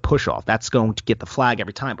look for the push-off. That's going to get the flag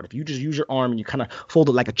every time. But if you just use your arm and you kind of fold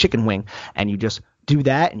it like a chicken wing, and you just do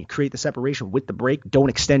that and you create the separation with the break, don't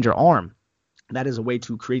extend your arm, That is a way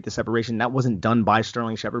to create the separation. That wasn't done by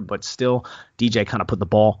Sterling Shepard, but still DJ kind of put the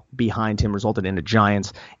ball behind him, resulted in a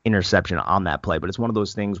Giants interception on that play. But it's one of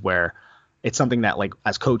those things where it's something that, like,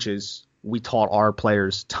 as coaches, we taught our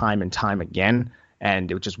players time and time again,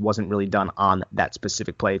 and it just wasn't really done on that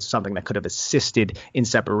specific play. It's something that could have assisted in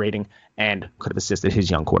separating and could have assisted his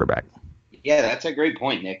young quarterback. Yeah, that's a great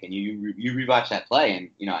point, Nick. And you rewatch that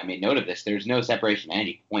play, and I made note of this. There's no separation at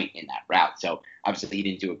any point in that route, so obviously he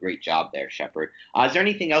didn't do a great job there, Shepard. Is there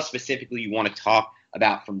anything else specifically you want to talk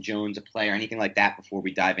about from Jones, a play, or anything like that before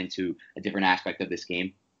we dive into a different aspect of this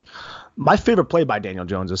game? My favorite play by Daniel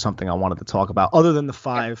Jones is something I wanted to talk about, other than the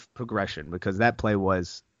 5 progression, because that play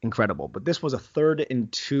was incredible. But this was a 3rd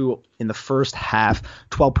and 2 in the first half,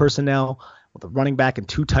 12 personnel with a running back and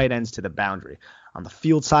 2 tight ends to the boundary. On the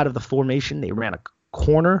field side of the formation, they ran a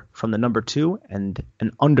corner from the number 2 and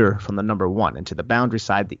an under from the number 1. And to the boundary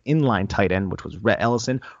side, the inline tight end, which was Rhett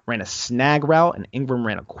Ellison, ran a snag route, and Ingram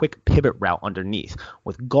ran a quick pivot route underneath,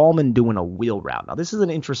 with Gallman doing a wheel route. Now, this is an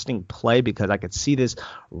interesting play because I could see this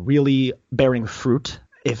really bearing fruit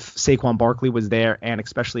if Saquon Barkley was there, and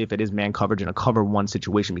especially if it is man coverage in a cover 1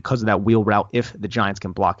 situation because of that wheel route, if the Giants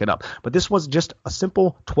can block it up. But this was just a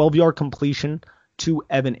simple 12-yard completion to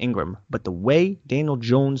Evan Ingram. But the way Daniel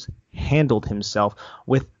Jones handled himself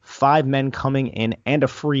with 5 men coming in and a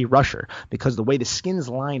free rusher, because the way the Skins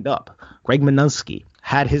lined up, Greg Minusky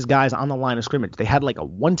had his guys on the line of scrimmage. They had like a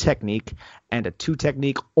 1 technique and a 2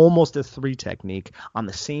 technique, almost a 3 technique on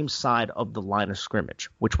the same side of the line of scrimmage,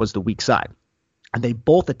 which was the weak side. And they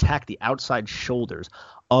both attacked the outside shoulders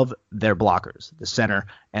of their blockers, the center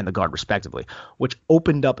and the guard respectively, which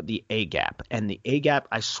opened up the A-gap. And the A-gap,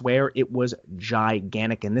 I swear, it was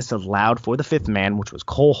gigantic. And this allowed for the 5th man, which was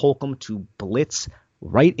Cole Holcomb, to blitz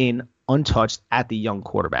right in untouched at the young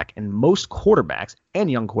quarterback. And most quarterbacks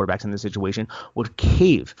and young quarterbacks in this situation would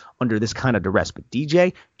cave under this kind of duress. But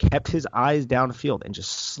DJ kept his eyes downfield and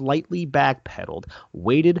just slightly backpedaled,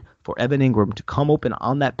 waited for Evan Ingram to come open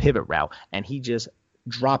on that pivot route, and he just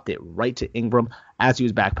dropped it right to Ingram as he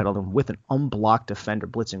was backpedaling with an unblocked defender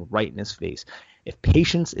blitzing right in his face. If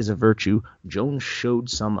patience is a virtue, Jones showed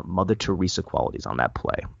some Mother Teresa qualities on that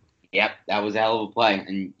play. Yep, that was a hell of a play.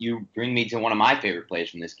 And you bring me to one of my favorite plays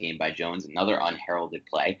from this game by Jones, another unheralded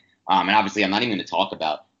play. And obviously, I'm not even going to talk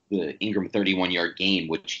about the Ingram 31-yard gain,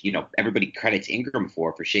 which, everybody credits Ingram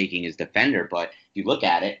for shaking his defender. But if you look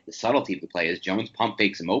at it, the subtlety of the play is Jones pump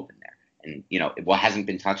fakes him open there. And, it hasn't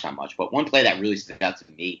been touched on much. But one play that really stood out to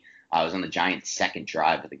me was on the Giants' second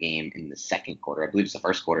drive of the game in the second quarter. I believe it's the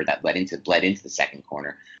first quarter that bled into the second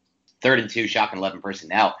quarter. 3rd and 2, shotgun 11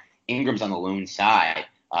 personnel. Ingram's on the lone side.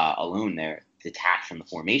 Alone there, detached from the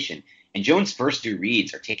formation. And Jones' first 2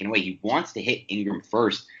 reads are taken away. He wants to hit Ingram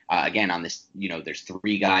first. Again, on this, there's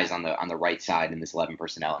 3 guys on the right side in this 11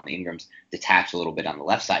 personnel, and Ingram's detached a little bit on the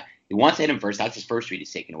left side. He wants to hit him first. That's his first read.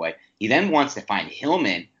 He's taken away. He then wants to find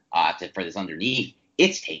Hillman for this underneath.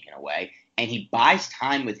 It's taken away. And he buys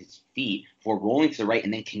time with his feet for rolling to the right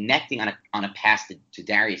and then connecting on a pass to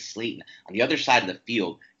Darius Slayton on the other side of the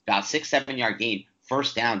field. About 6-7 yard gain.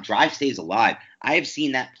 First down, drive stays alive. I have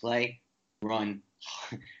seen that play run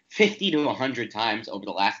 50 to 100 times over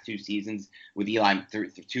the last 2 seasons with Eli, 3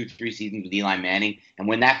 seasons with Eli Manning. And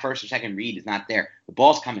when that first or second read is not there, the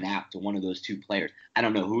ball's coming out to one of those 2 players. I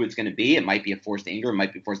don't know who it's going to be. It might be a force to Ingram, it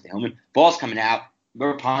might be a force to Hillman. Ball's coming out.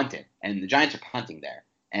 We're punting, and the Giants are punting there.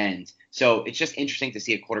 And so it's just interesting to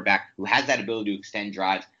see a quarterback who has that ability to extend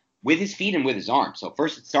drives with his feet and with his arm. So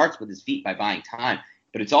first it starts with his feet by buying time,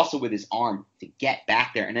 but it's also with his arm to get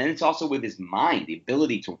back there. And then it's also with his mind, the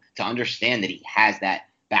ability to understand that he has that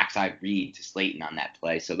backside read to Slayton on that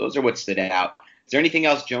play. So those are what stood out. Is there anything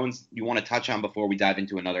else, Jones, you want to touch on before we dive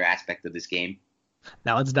into another aspect of this game?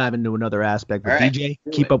 Now let's dive into another aspect. All right, DJ,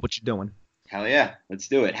 keep up what you're doing. Hell yeah, let's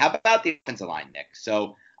do it. How about the offensive line, Nick?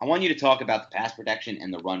 So I want you to talk about the pass protection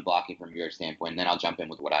and the run blocking from your standpoint, and then I'll jump in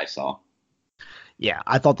with what I saw. Yeah,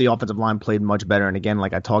 I thought the offensive line played much better. And again,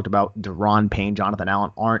 like I talked about, Deron Payne, Jonathan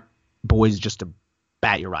Allen aren't boys just to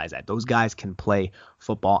bat your eyes at. Those guys can play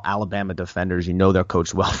football. Alabama defenders, they're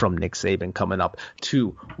coached well from Nick Saban coming up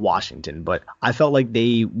to Washington. But I felt like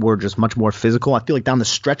they were just much more physical. I feel like down the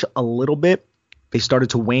stretch a little bit, they started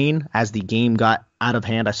to wane as the game got out of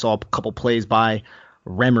hand. I saw a couple plays by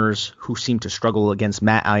Remmers who seemed to struggle against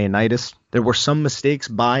Matt Ioannidis. There were some mistakes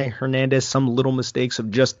by Hernandez, some little mistakes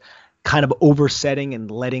of just kind of oversetting and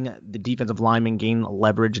letting the defensive linemen gain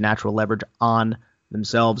natural leverage on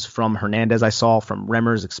themselves from Hernandez. I saw from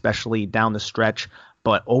Remmers, especially down the stretch.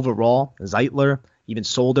 But overall, Zeitler, Even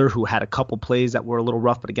Solder, who had a couple plays that were a little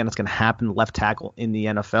rough, but again, it's going to happen, left tackle in the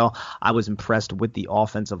NFL. I was impressed with the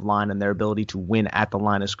offensive line and their ability to win at the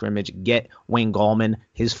line of scrimmage, get Wayne Gallman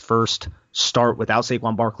his first start without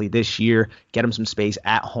Saquon Barkley this year, get him some space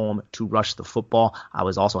at home to rush the football. I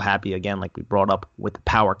was also happy, again, like we brought up, with the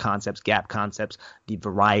power concepts, gap concepts, the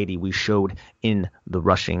variety we showed in the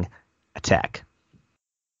rushing attack.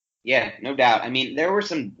 Yeah, no doubt. I mean, there were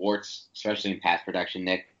some warts, especially in pass protection,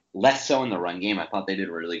 Nick. Less so in the run game. I thought they did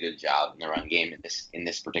a really good job in the run game in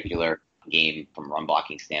this particular game from run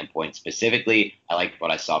blocking standpoint. Specifically, I liked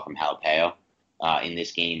what I saw from Jalapeno in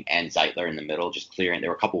this game, and Zeitler in the middle, just clearing. There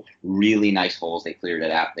were a couple really nice holes. They cleared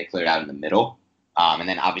it out. They cleared out in the middle. And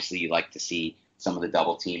then obviously you like to see some of the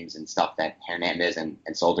double teams and stuff that Hernandez and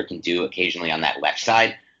Solder can do occasionally on that left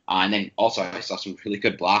side. And then also I saw some really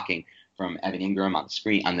good blocking from Evan Ingram on the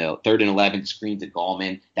screen, on the 3rd and 11 screen to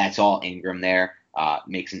Gallman. That's all Ingram there.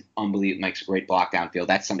 Makes a great block downfield.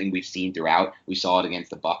 That's something we've seen throughout. We saw it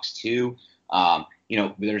against the Bucs too.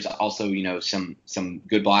 There's also, some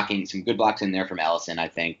good blocking, some good blocks in there from Ellison, I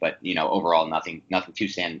think, but overall nothing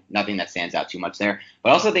that stands out too much there. But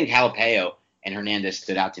I also think Jalapeno and Hernandez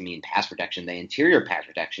stood out to me in pass protection. The interior pass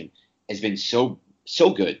protection has been so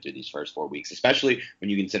good through these first 4 weeks, especially when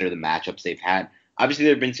you consider the matchups they've had. Obviously,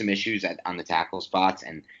 there have been some issues on the tackle spots,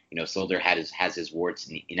 and Solder has his warts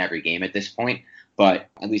in every game at this point, but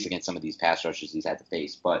at least against some of these pass rushes he's had to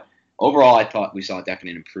face. But overall, I thought we saw a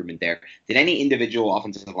definite improvement there. Did any individual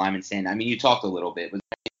offensive lineman stand? I mean, you talked a little bit. Want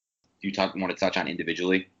to touch on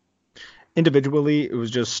individually? Individually, it was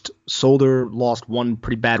just Solder lost one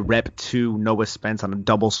pretty bad rep to Noah Spence on a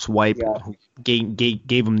double swipe, who gave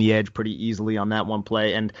him the edge pretty easily on that one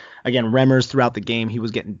play. And again, Remmers throughout the game, he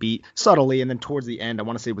was getting beat subtly. And then towards the end, I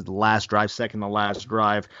want to say it was the last drive, second to last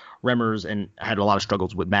drive, Remmers and had a lot of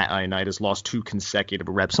struggles with Matt Ioannidis, lost 2 consecutive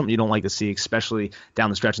reps, something you don't like to see, especially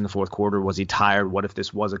down the stretch in the fourth quarter. Was he tired? What if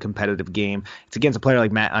this was a competitive game? It's against a player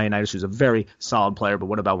like Matt Ioannidis, who's a very solid player, but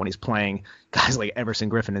what about when he's playing guys like Everson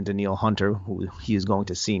Griffin and Danielle Hunter, who he is going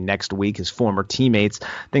to see next week, his former teammates,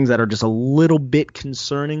 things that are just a little bit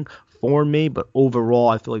concerning for me. But overall,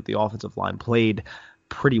 I feel like the offensive line played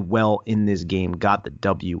pretty well in this game, got the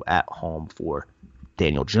W at home for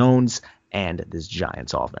Daniel Jones and this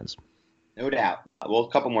Giants offense. No doubt. Well,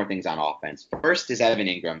 a couple more things on offense. First is Evan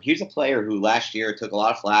Ingram. He's a player who last year took a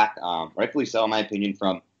lot of flack, rightfully so, in my opinion,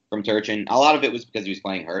 from Turchin. A lot of it was because he was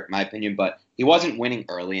playing hurt, in my opinion, but he wasn't winning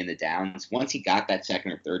early in the downs. Once he got that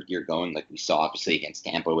second or third gear going, like we saw obviously against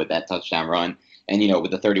Tampa with that touchdown run, and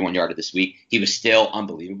with the 31-yarder this week, he was still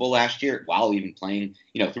unbelievable last year while even playing,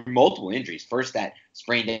 through multiple injuries. First that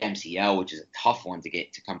sprained MCL, which is a tough one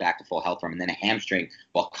to come back to full health from, and then a hamstring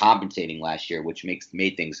while compensating last year, which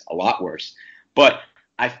made things a lot worse. But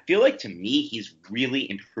I feel like, to me, he's really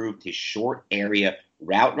improved his short area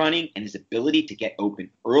route running and his ability to get open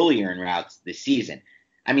earlier in routes this season.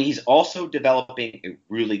 I mean, he's also developing a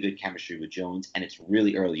really good chemistry with Jones, and it's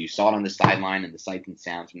really early. You saw it on the sideline and the sights and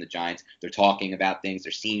sounds from the Giants. They're talking about things.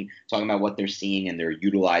 They're talking about what they're seeing, and they're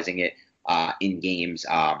utilizing it in games.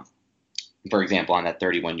 For example, on that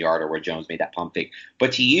 31-yarder where Jones made that pump fake.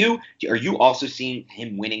 But to you, are you also seeing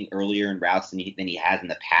him winning earlier in routes than he has in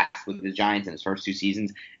the past with the Giants in his first 2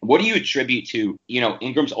 seasons? What do you attribute to,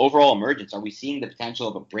 Ingram's overall emergence? Are we seeing the potential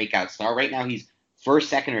of a breakout star? Right now, he's first,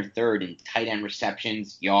 second, or third in tight end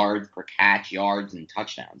receptions, yards per catch, yards, and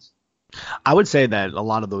touchdowns. I would say that a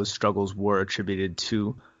lot of those struggles were attributed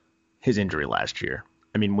to his injury last year.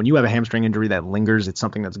 I mean, when you have a hamstring injury that lingers, it's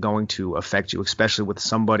something that's going to affect you, especially with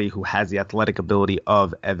somebody who has the athletic ability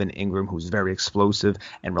of Evan Ingram, who's very explosive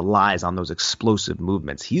and relies on those explosive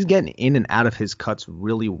movements. He's getting in and out of his cuts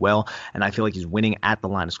really well, and I feel like he's winning at the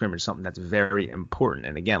line of scrimmage, something that's very important.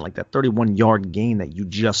 And again, like that 31-yard gain that you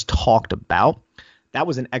just talked about, that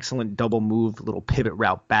was an excellent double move, little pivot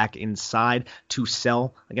route back inside to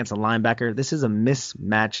sell against a linebacker. This is a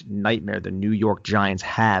mismatch nightmare the New York Giants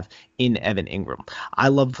have in Evan Ingram. I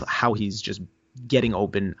love how he's just getting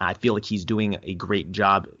open. I feel like he's doing a great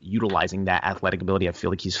job utilizing that athletic ability. I feel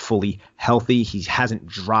like he's fully healthy. He hasn't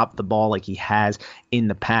dropped the ball like he has in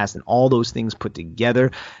the past. And all those things put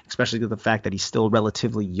together, especially with the fact that he's still a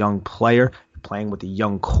relatively young player, playing with a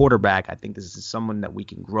young quarterback, I think this is someone that we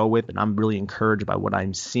can grow with, and I'm really encouraged by what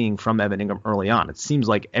I'm seeing from Evan Ingram early on. It seems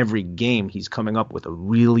like every game he's coming up with a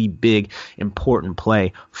really big, important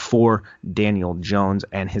play for Daniel Jones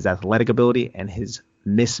and his athletic ability and his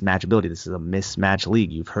mismatch ability. This is a mismatch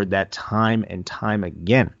league. You've heard that time and time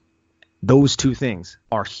again. Those two things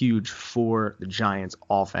are huge for the Giants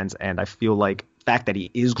offense, and I feel like the fact that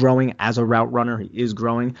he is growing as a route runner, he is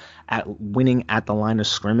growing at winning at the line of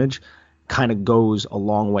scrimmage, kind of goes a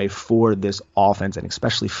long way for this offense and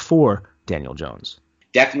especially for Daniel Jones.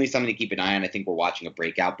 Definitely something to keep an eye on. I think we're watching a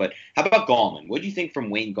breakout. But how about Gallman? What do you think from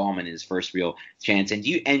Wayne Gallman in his first real chance?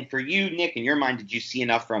 And for you, Nick, in your mind, did you see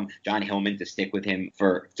enough from John Hillman to stick with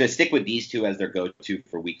these two as their go-to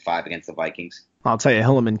for Week 5 against the Vikings? I'll tell you,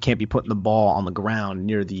 Hillman can't be putting the ball on the ground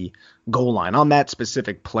near the goal line. On that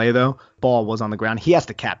specific play, though, ball was on the ground. He has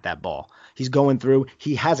to cap that ball. He's going through.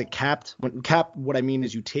 He has it capped. What I mean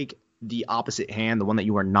is you take the opposite hand, the one that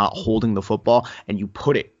you are not holding the football, and you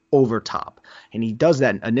put it over top. And he does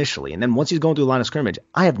that initially. And then once he's going through the line of scrimmage,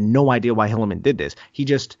 I have no idea why Hillman did this. He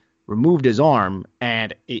just removed his arm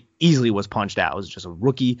and it easily was punched out. It was just a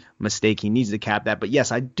rookie mistake. He needs to cap that. But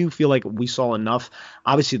yes, I do feel like we saw enough.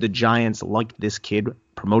 Obviously, the Giants liked this kid,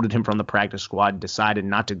 promoted him from the practice squad, decided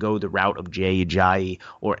not to go the route of Jay Ajayi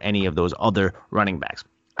or any of those other running backs.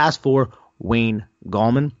 As for Wayne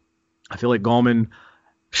Gallman, I feel like Gallman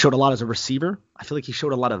showed a lot as a receiver. I feel like he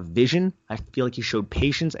showed a lot of vision. I feel like he showed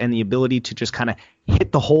patience and the ability to just kind of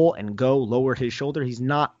hit the hole and go, lower his shoulder. He's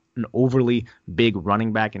not an overly big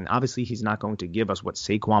running back, and obviously he's not going to give us what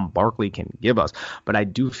Saquon Barkley can give us. But I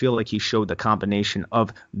do feel like he showed the combination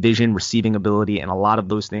of vision, receiving ability, and a lot of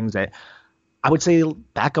those things that I would say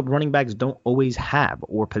backup running backs don't always have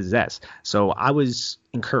or possess. So I was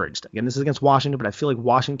encouraged. Again, this is against Washington, but I feel like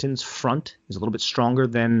Washington's front is a little bit stronger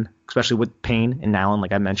than, especially with Payne and Allen,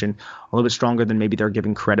 like I mentioned, a little bit stronger than maybe they're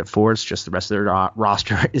giving credit for. It's just the rest of their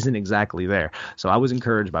roster isn't exactly there. So I was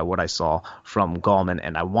encouraged by what I saw from Gallman,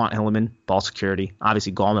 and I want Hillman ball security.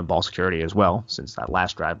 Obviously, Gallman ball security as well since that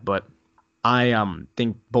last drive. But I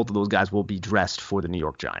think both of those guys will be dressed for the New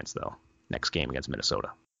York Giants, though, next game against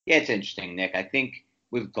Minnesota. Yeah, it's interesting, Nick. I think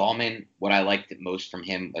with Gallman, what I liked most from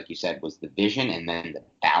him, like you said, was the vision and then the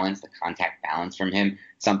balance, the contact balance from him,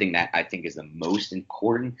 something that I think is the most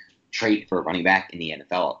important trait for a running back in the NFL.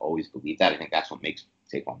 I'll always believe that. I think that's what makes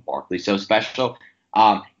Saquon Barkley so special.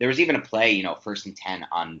 There was even a play, 1st and 10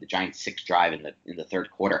 on the Giants' 6th drive in the third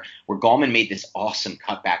quarter, where Gallman made this awesome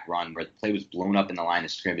cutback run where the play was blown up in the line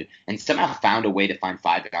of scrimmage and somehow found a way to find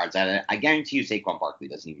 5 yards out of it. I guarantee you Saquon Barkley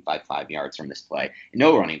doesn't even find 5 yards from this play.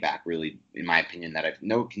 No running back really, in my opinion,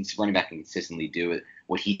 no running back can consistently do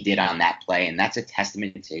what he did on that play, and that's a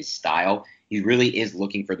testament to his style. He really is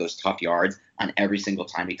looking for those tough yards on every single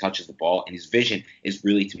time he touches the ball, and his vision is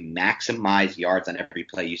really to maximize yards on every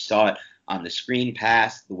play. You saw it on the screen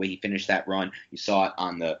pass, the way he finished that run. You saw it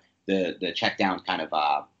on the check down kind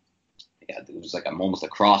of it was like almost a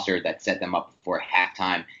crosser that set them up for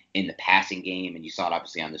halftime in the passing game, and you saw it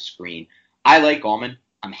obviously on the screen. I like Gallman.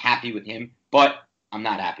 I'm happy with him, but I'm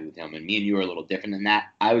not happy with him, and me and you are a little different than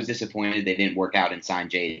that. I was disappointed they didn't work out and sign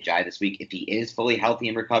Jay Ajayi this week. If he is fully healthy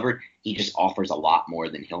and recovered, he just offers a lot more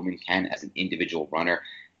than Hillman can as an individual runner.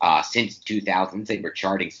 Since 2000, they were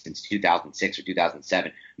charting since 2006 or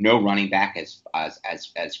 2007. No running back has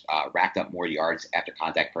racked up more yards after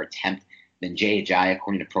contact per attempt than Jay Ajayi,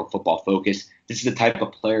 according to Pro Football Focus. This is the type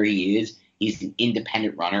of player he is. He's an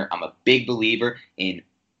independent runner. I'm a big believer in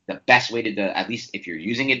the best way to, at least if you're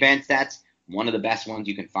using advanced stats, one of the best ones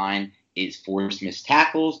you can find is forced missed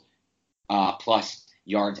tackles plus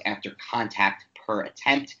yards after contact per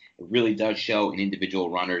attempt. It really does show an individual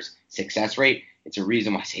runner's success rate. It's a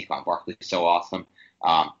reason why Saquon Barkley is so awesome.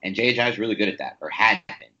 And Jay Ajayi is really good at that, or had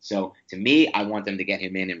been. So to me, I want them to get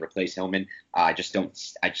him in and replace Hillman. I just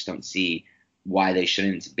don't see why they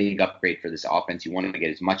shouldn't. It's a big upgrade for this offense. You want to get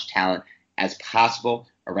as much talent as possible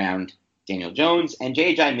around Daniel Jones. And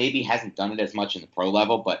Jay Ajayi maybe hasn't done it as much in the pro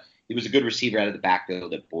level, but he was a good receiver out of the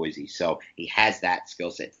backfield at Boise. So he has that skill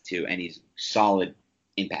set too, and he's solid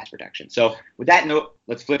in pass protection. So with that note,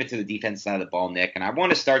 let's flip it to the defense side of the ball, Nick. And I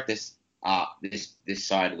want to start this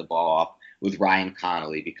side of the ball off with Ryan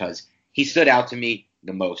Connelly, because he stood out to me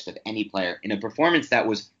the most of any player in a performance that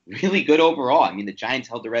was really good overall. I mean, the Giants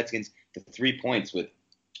held the Redskins to 3 points with, I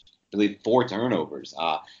believe, 4 turnovers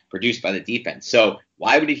produced by the defense. So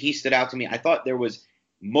why did he stood out to me? I thought there was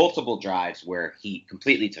multiple drives where he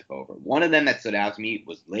completely took over. One of them that stood out to me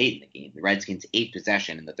was late in the game, the Redskins' 8th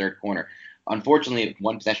possession in the third quarter. Unfortunately,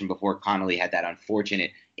 one possession before, Connelly had that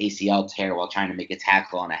unfortunate ACL tear while trying to make a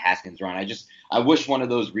tackle on a Haskins run. I wish one of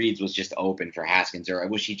those reads was just open for Haskins, or I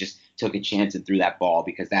wish he just took a chance and threw that ball,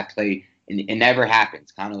 because that play, it never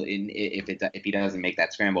happens. Connelly, if he doesn't make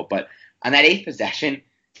that scramble. But on that 8th possession,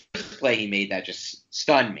 the play he made that just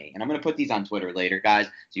stunned me. And I'm going to put these on Twitter later, guys,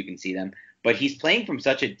 so you can see them. But he's playing from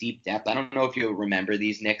such a deep depth. I don't know if you remember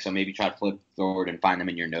these, Nick, so maybe try to flip forward and find them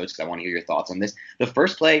in your notes, because I want to hear your thoughts on this. The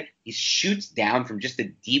first play, he shoots down from just a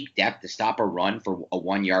deep depth to stop a run for a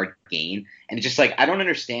 1-yard gain. And it's just like, I don't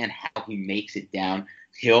understand how he makes it down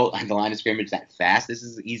Hill on the line of scrimmage that fast.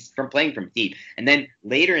 He's playing from deep. And then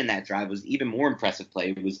later in that drive was even more impressive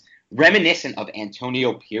play. It was reminiscent of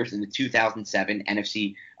Antonio Pierce in the 2007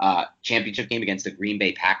 NFC championship game against the Green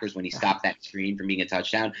Bay Packers when he stopped that screen from being a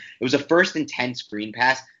touchdown. It was a 1st and 10 screen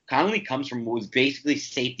pass. Connolly comes from what was basically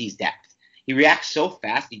safety's depth. He reacts so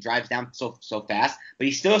fast. He drives down so fast, but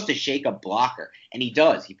he still has to shake a blocker, and he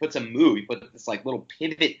does. He puts a move. He puts this like little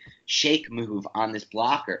pivot shake move on this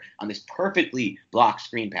blocker on this perfectly blocked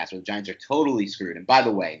screen pass where the Giants are totally screwed. And by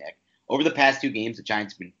the way, Nick, over the past 2 games, the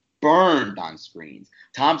Giants have been burned on screens.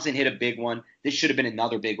 Thompson hit a big one. This should have been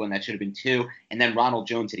another big one. That should have been 2. And then Ronald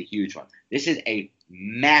Jones hit a huge one. This is a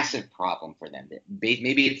massive problem for them.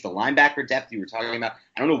 Maybe it's the linebacker depth you were talking about.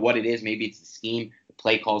 I don't know what it is. Maybe it's the scheme, the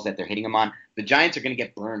play calls that they're hitting them on. The Giants are going to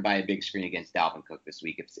get burned by a big screen against Dalvin Cook this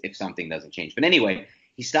week if something doesn't change. But anyway,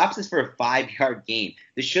 he stops this for a 5-yard gain.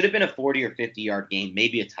 This should have been a 40 or 50-yard gain,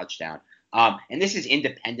 maybe a touchdown. And this is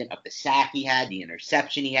independent of the sack he had, the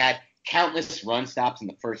interception he had, countless run stops in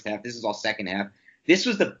the first half. This is all second half. This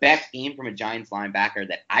was the best game from a Giants linebacker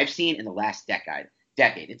that I've seen in the last decade.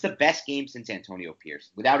 It's the best game since Antonio Pierce,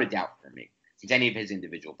 without a doubt for me, since any of his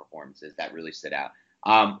individual performances that really stood out.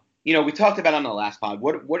 We talked about on the last pod.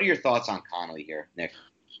 What are your thoughts on Connolly here, Nick?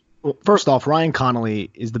 Well, first off, Ryan Connolly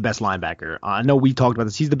is the best linebacker. I know we talked about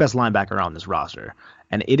this. He's the best linebacker on this roster,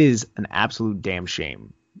 and it is an absolute damn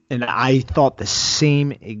shame. And I thought the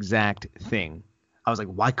same exact thing. I was like,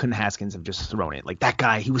 why couldn't Haskins have just thrown it? Like, that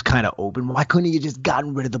guy, he was kind of open. Why couldn't he have just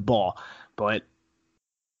gotten rid of the ball? But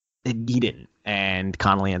he didn't, and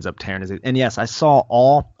Connolly ends up tearing his. And yes, I saw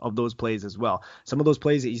all of those plays as well. Some of those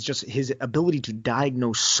plays, he's just his ability to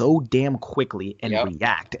diagnose so damn quickly and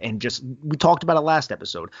react, and just we talked about it last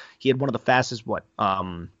episode. He had one of the fastest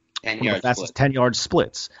 10-yard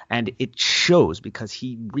splits, and it shows because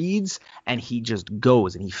he reads and he just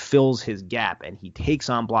goes and he fills his gap and he takes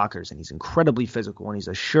on blockers, and he's incredibly physical, and he's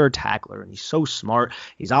a sure tackler, and he's so smart.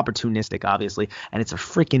 He's opportunistic, obviously, and it's a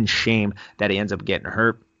freaking shame that he ends up getting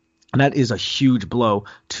hurt. And that is a huge blow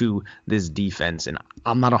to this defense. And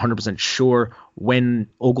I'm not 100% sure when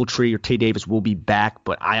Ogletree or Tay Davis will be back,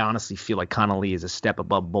 but I honestly feel like Connolly is a step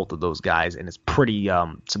above both of those guys, and it's pretty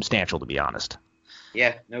substantial, to be honest.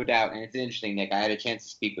 Yeah, no doubt. And it's interesting, Nick. I had a chance to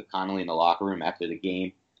speak with Connolly in the locker room after the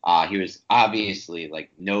game. He was obviously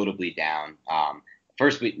notably down.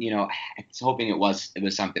 First, I was hoping it was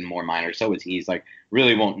something more minor. So was he. He's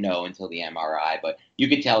really won't know until the MRI, but you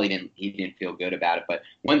could tell he didn't feel good about it. But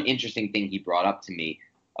one interesting thing he brought up to me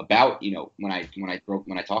about when I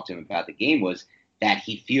talked to him about the game was that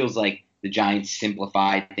he feels like the Giants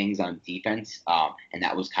simplified things on defense, and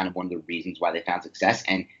that was kind of one of the reasons why they found success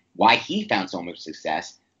and why he found so much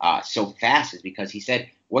success so fast is because he said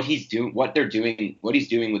what he's doing with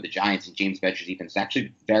the Giants and James Bettcher's defense is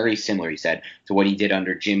actually very similar, he said, to what he did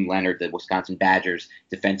under Jim Leonard, the Wisconsin Badgers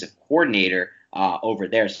defensive coordinator over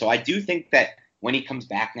there. So I do think that when he comes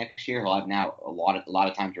back next year, he'll have now a lot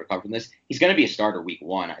of time to recover from this. He's going to be a starter week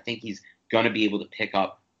 1. I think he's going to be able to pick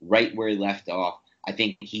up right where he left off. I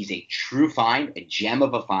think he's a true find, a gem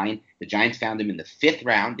of a find. The Giants found him in the 5th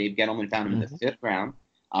round. Dave Gettleman found him in the 5th round.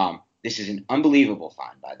 This is an unbelievable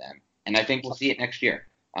find by them, and I think we'll see it next year.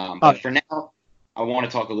 But for now, I want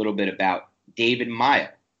to talk a little bit about David Mayo.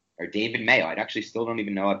 I actually still don't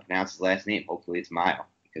even know how to pronounce his last name. Hopefully it's Mayo,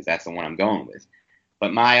 because that's the one I'm going with.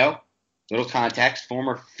 But Mayo, little context,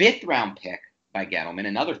 former 5th-round pick by Gettleman,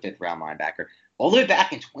 another 5th-round linebacker, all the way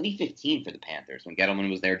back in 2015 for the Panthers when Gettleman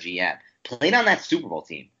was their GM. Played on that Super Bowl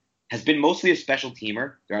team. Has been mostly a special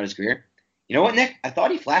teamer throughout his career. You know what, Nick? I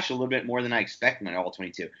thought he flashed a little bit more than I expected in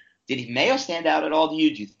All-22. Did Mayo stand out at all to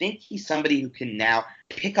you? Do you think he's somebody who can now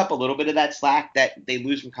pick up a little bit of that slack that they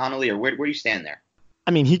lose from Connolly, or where do you stand there?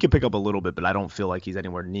 I mean, he could pick up a little bit, but I don't feel like he's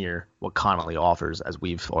anywhere near what Connolly offers, as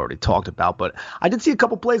we've already talked about. But I did see a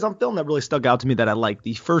couple plays on film that really stuck out to me that I liked.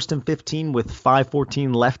 The 1st and 15 with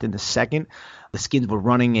 5:14 left in the second. The Skins were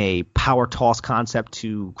running a power toss concept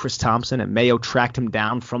to Chris Thompson, and Mayo tracked him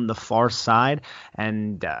down from the far side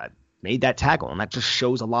and made that tackle. And that just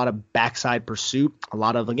shows a lot of backside pursuit, a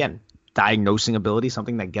lot of, again, diagnosing ability,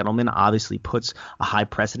 something that Gettleman obviously puts a high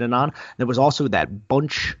precedent on. There was also that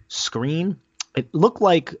bunch screen. It looked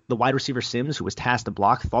like the wide receiver Sims, who was tasked to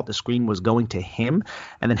block, thought the screen was going to him.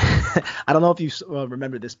 And then I don't know if you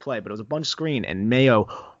remember this play, but it was a bunch screen, and Mayo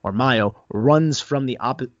runs from the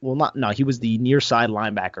opposite. Well, he was the near side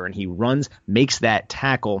linebacker, and he runs, makes that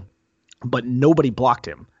tackle, but nobody blocked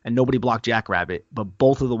him, and nobody blocked Jackrabbit, but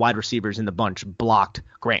both of the wide receivers in the bunch blocked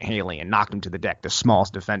Grant Haley and knocked him to the deck, the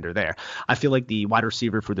smallest defender there. I feel like the wide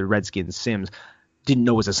receiver for the Redskins, Sims, didn't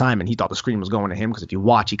know his assignment. He thought the screen was going to him because if you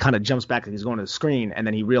watch, he kind of jumps back and he's going to the screen, and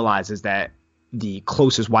then he realizes that the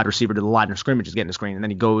closest wide receiver to the line of scrimmage is getting the screen, and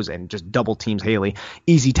then he goes and just double teams Haley.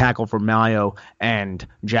 Easy tackle for Mayo and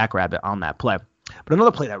Jackrabbit on that play. But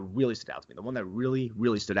another play that really stood out to me, the one that really,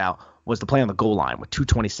 really stood out, was the play on the goal line with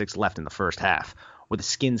 2:26 left in the first half, where the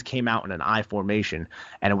Skins came out in an I formation,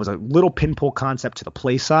 and it was a little pinpull concept to the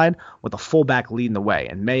play side with a fullback leading the way.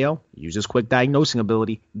 And Mayo uses quick diagnosing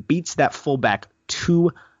ability, beats that fullback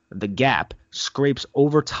to the gap, scrapes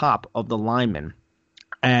over top of the lineman,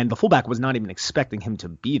 and the fullback was not even expecting him to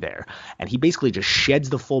be there. And he basically just sheds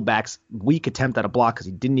the fullback's weak attempt at a block because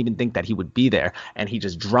he didn't even think that he would be there. And he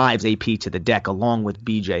just drives AP to the deck along with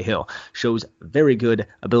BJ Hill. Shows very good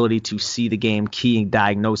ability to see the game, key and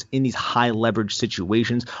diagnose in these high leverage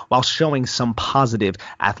situations while showing some positive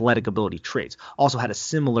athletic ability traits. Also had a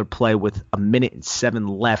similar play with 1:07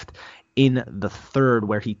 left in the third,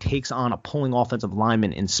 where he takes on a pulling offensive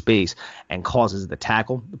lineman in space and causes the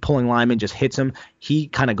tackle. The pulling lineman just hits him. He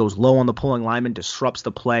kind of goes low on the pulling lineman, disrupts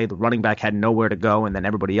the play. The running back had nowhere to go, and then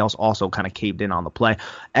everybody else also kind of caved in on the play.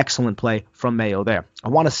 Excellent play from Mayo there. I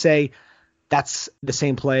want to say that's the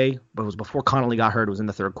same play, but it was before Connolly got hurt. It was in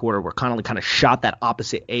the third quarter where Connolly kind of shot that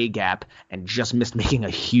opposite A gap and just missed making a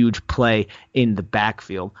huge play in the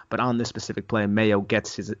backfield. But on this specific play, Mayo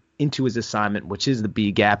gets into his assignment, which is the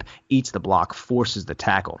B gap, eats the block, forces the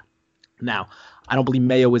tackle. Now, I don't believe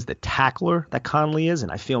Mayo is the tackler that Connolly is,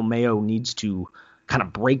 and I feel Mayo needs to kind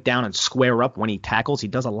of break down and square up when he tackles. He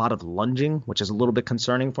does a lot of lunging, which is a little bit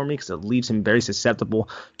concerning for me because it leaves him very susceptible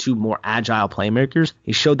to more agile playmakers.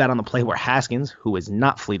 He showed that on the play where Haskins, who is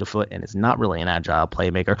not fleet of foot and is not really an agile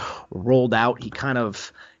playmaker, rolled out. He kind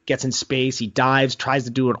of gets in space, he dives, tries to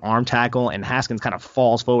do an arm tackle, and Haskins kind of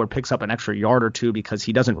falls forward, picks up an extra yard or two because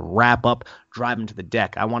he doesn't wrap up, drive him to the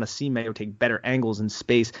deck. I want to see Mayo take better angles in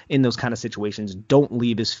space in those kind of situations. Don't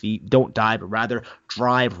leave his feet, don't dive, but rather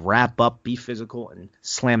drive, wrap up, be physical, and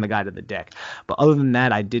slam the guy to the deck. But other than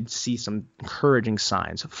that, I did see some encouraging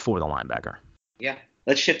signs for the linebacker. Yeah,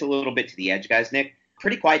 let's shift a little bit to the edge, guys, Nick.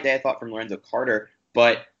 Pretty quiet day, I thought, from Lorenzo Carter,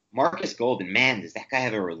 but Marcus Golden, man, does that guy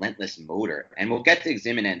have a relentless motor? And we'll get to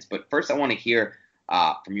Ximenez, but first I want to hear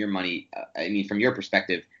from your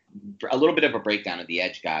perspective, a little bit of a breakdown of the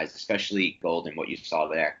edge guys, especially Golden, what you saw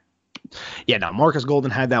there. Yeah, now Marcus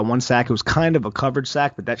Golden had that one sack. It was kind of a coverage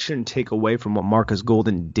sack, but that shouldn't take away from what Marcus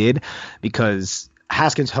Golden did because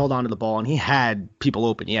Haskins held onto the ball, and he had people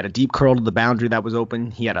open. He had a deep curl to the boundary that was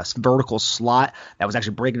open. He had a vertical slot that was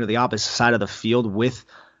actually breaking to the opposite side of the field with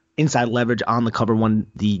inside leverage on the cover one,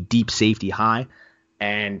 the deep safety high.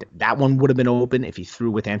 And that one would have been open if he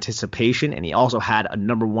threw with anticipation. And he also had a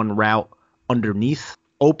number one route underneath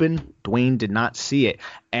open. Dwayne did not see it.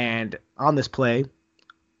 And on this play,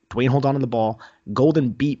 Dwayne held on to the ball. Golden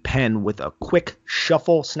beat Penn with a quick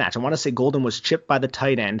shuffle snatch. I want to say Golden was chipped by the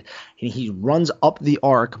tight end, and he runs up the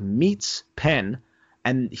arc, meets Penn,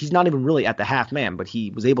 and he's not even really at the half man, but he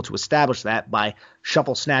was able to establish that by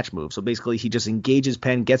shuffle snatch move. So basically he just engages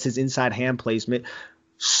Penn, gets his inside hand placement,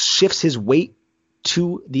 shifts his weight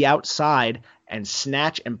to the outside, and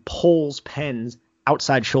snatch and pulls Penn's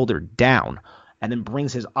outside shoulder down, and then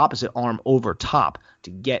brings his opposite arm over top to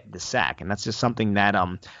get the sack. And that's just something that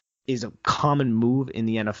is a common move in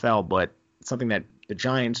the NFL, but something that the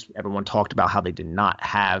Giants, everyone talked about how they did not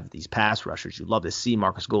have these pass rushers. You'd love to see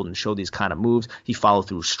Marcus Golden show these kind of moves. He followed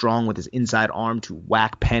through strong with his inside arm to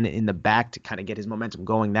whack Penn in the back to kind of get his momentum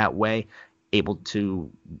going that way, able to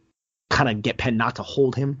kind of get Penn not to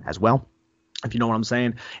hold him as well, if you know what I'm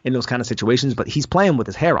saying, in those kind of situations. But he's playing with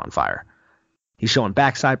his hair on fire. He's showing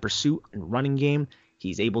backside pursuit and running game.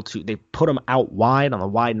 He's able to – they put him out wide on the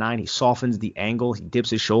wide nine. He softens the angle. He dips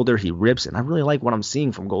his shoulder. He rips. And I really like what I'm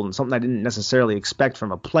seeing from Golden, something I didn't necessarily expect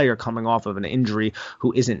from a player coming off of an injury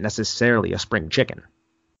who isn't necessarily a spring chicken.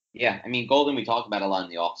 Yeah, I mean, Golden we talked about a lot in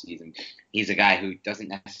the offseason. He's a guy who doesn't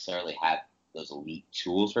necessarily have those elite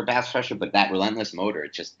tools for pass pressure, but that relentless motor,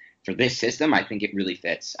 it's just – for this system, I think it really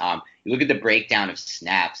fits. You look at the breakdown of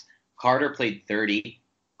snaps. Carter played 30.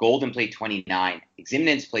 Golden played 29.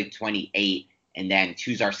 Ximenez played 28. And then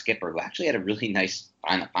Tuzar Skipper, who actually had a really nice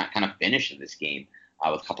kind of finish of this game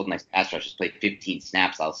with a couple of nice pass rushes, played 15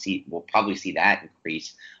 snaps. We'll probably see that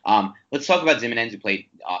increase. Let's talk about Ximenez, who played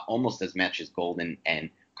almost as much as Golden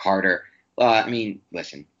and Carter. I mean,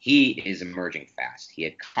 listen, he is emerging fast. He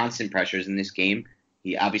had constant pressures in this game.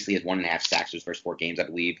 He obviously has 1.5 sacks in his first 4 games, I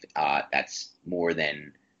believe. That's more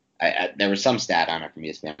than there was some stat on it from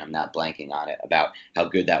ESPN. I'm not blanking on it about how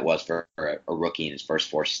good that was for a rookie in his first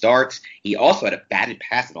 4 starts. He also had a batted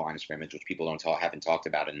pass at the line of scrimmage, which people haven't talked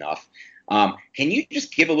about enough. Can you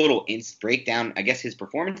just give a little breakdown, I guess, his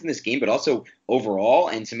performance in this game, but also overall,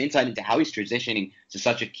 and some insight into how he's transitioning to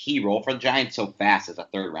such a key role for the Giants so fast as a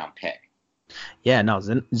 3rd-round pick? Yeah, no,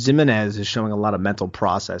 Zimenez is showing a lot of mental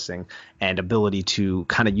processing and ability to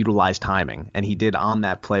kind of utilize timing. And he did on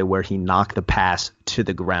that play where he knocked the pass to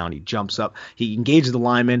the ground. He jumps up, he engages the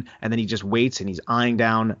lineman, and then he just waits and he's eyeing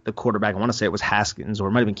down the quarterback. I want to say it was Haskins, or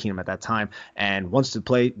it might have been Keenum at that time. And once the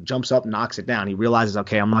play jumps up, knocks it down, he realizes,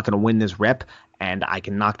 okay, I'm not going to win this rep, and I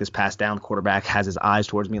can knock this pass down. The quarterback has his eyes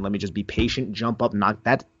towards me. Let me just be patient, jump up, knock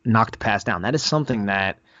the pass down. That is something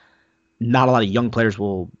that not a lot of young players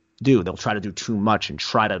will do. They'll try to do too much and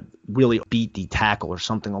try to really beat the tackle or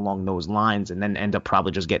something along those lines, and then end up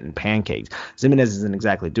probably just getting pancakes. Zimenez isn't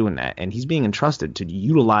exactly doing that, and he's being entrusted to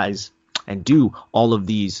utilize and do all of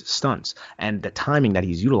these stunts, and the timing that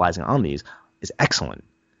he's utilizing on these is excellent.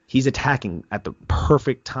 He's attacking at the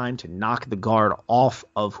perfect time to knock the guard off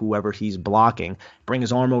of whoever he's blocking, bring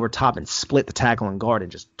his arm over top and split the tackle and guard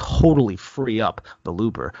and just totally free up the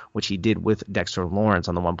looper, which he did with Dexter Lawrence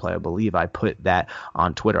on the one play. I believe I put that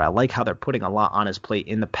on Twitter. I like how they're putting a lot on his plate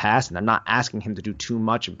in the past, and they're not asking him to do too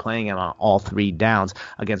much and playing him on all three downs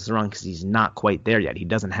against the run because he's not quite there yet. He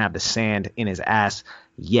doesn't have the sand in his ass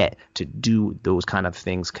yet to do those kind of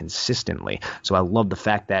things consistently. So I love the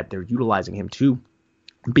fact that they're utilizing him to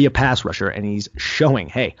be a pass rusher, and he's showing,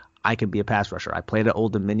 hey, I could be a pass rusher. I played at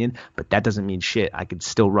Old Dominion, but that doesn't mean shit. I could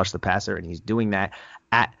still rush the passer, and he's doing that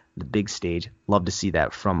at the big stage. Love to see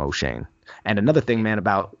that from O'Shane. And another thing, man,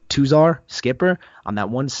 about Tuzar, Skipper, on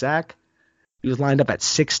that one sack, he was lined up at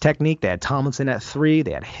 6 technique. They had Tomlinson at 3.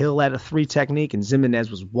 They had Hill at a 3 technique, and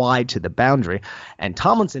Zimenez was wide to the boundary. And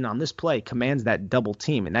Tomlinson on this play commands that double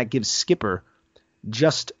team, and that gives Skipper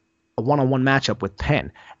just a one-on-one matchup with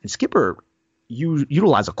Penn. And Skipper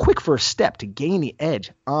utilize a quick first step to gain the edge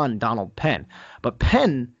on Donald Penn. But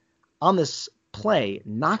Penn, on this play,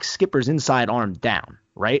 knocks Skipper's inside arm down,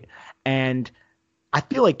 right? And I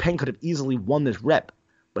feel like Penn could have easily won this rep,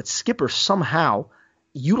 but Skipper somehow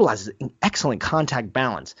utilizes an excellent contact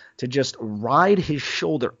balance to just ride his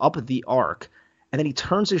shoulder up the arc, and then he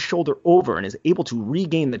turns his shoulder over and is able to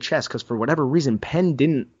regain the chest because for whatever reason, Penn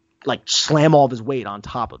didn't slam all of his weight on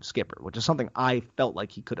top of Skipper, which is something I felt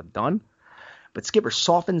like he could have done. But Skipper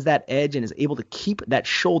softens that edge and is able to keep that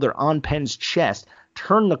shoulder on Penn's chest,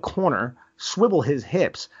 turn the corner, swivel his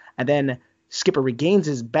hips, and then Skipper regains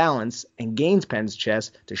his balance and gains Penn's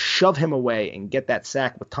chest to shove him away and get that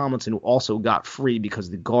sack with Tomlinson, who also got free because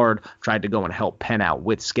the guard tried to go and help Penn out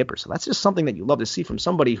with Skipper. So that's just something that you love to see from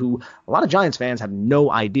somebody who a lot of Giants fans have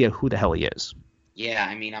no idea who the hell he is. Yeah,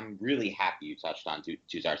 I mean, I'm really happy you touched on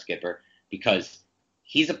Tuzar Skipper because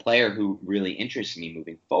he's a player who really interests me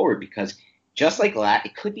moving forward because just like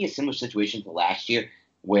it could be a similar situation to last year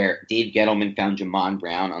where Dave Gettleman found Jamon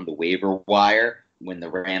Brown on the waiver wire when the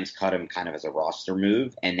Rams cut him kind of as a roster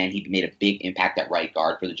move, and then he made a big impact at right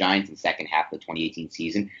guard for the Giants in the second half of the 2018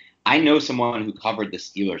 season. I know someone who covered the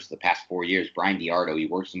Steelers the past 4 years, Brian Diardo. He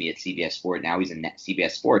works with me at CBS Sports. Now he's in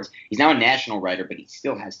CBS Sports. He's now a national writer, but he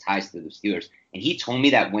still has ties to the Steelers. And he told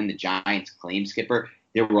me that when the Giants claimed Skipper,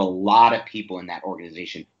 there were a lot of people in that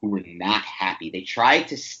organization who were not happy. They tried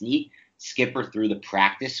to sneak Skipper through the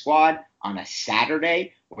practice squad on a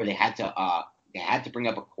Saturday where they had to bring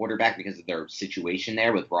up a quarterback because of their situation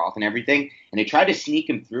there with Roth and everything. And they tried to sneak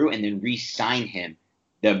him through and then re-sign him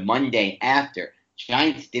the Monday after.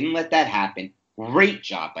 Giants didn't let that happen. Great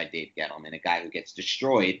job by Dave Gettleman, a guy who gets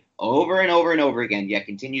destroyed over and over and over again, yet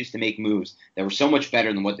continues to make moves that were so much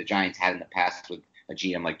better than what the Giants had in the past with a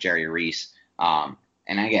GM like Jerry Reese. And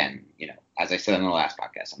again, as I said in the last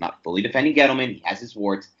podcast, I'm not fully defending Gettleman. He has his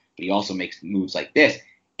warts, but he also makes moves like this.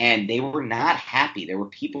 And they were not happy. There were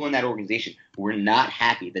people in that organization who were not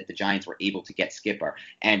happy that the Giants were able to get Skipper.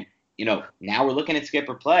 And, now we're looking at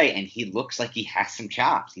Skipper play, and he looks like he has some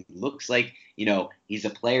chops. He looks like, he's a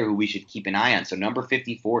player who we should keep an eye on. So number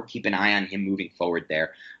 54, keep an eye on him moving forward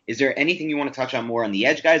there. Is there anything you want to touch on more on the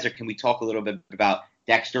edge guys, or can we talk a little bit about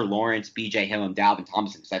Dexter Lawrence, B.J. Hill, and Dalvin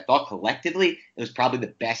Tomlinson? Because I thought collectively it was probably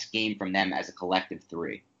the best game from them as a collective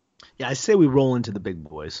three. Yeah, I say we roll into the big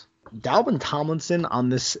boys. Dalvin Tomlinson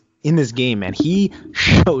in this game, man, he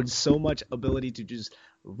showed so much ability to just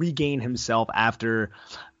regain himself after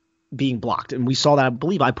being blocked. And we saw that. I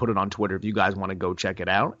believe I put it on Twitter. If you guys want to go check it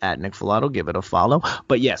out, at Nick Filato, give it a follow.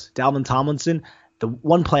 But yes, Dalvin Tomlinson, the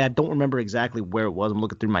one play, I don't remember exactly where it was. I'm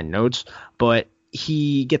looking through my notes, but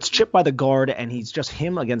he gets chipped by the guard, and he's just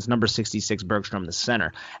him against number 66, Bergstrom, the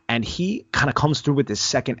center. And he kind of comes through with his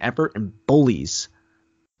second effort and bullies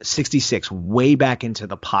 66 way back into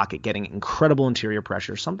the pocket, getting incredible interior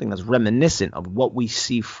pressure, something that's reminiscent of what we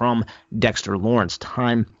see from Dexter Lawrence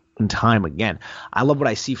time and time again. I love what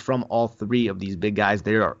I see from all three of these big guys.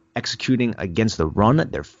 They are executing against the run.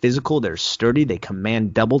 They're physical, they're sturdy, they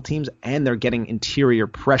command double teams, and they're getting interior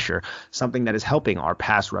pressure, something that is helping our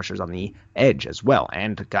pass rushers on the edge as well,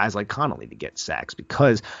 and guys like Connolly to get sacks,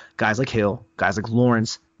 because guys like Hill, guys like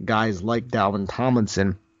Lawrence, guys like Dalvin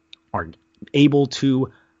Tomlinson are able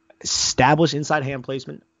to establish inside hand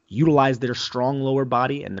placement, utilize their strong lower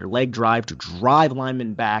body and their leg drive to drive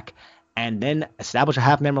linemen back, and then establish a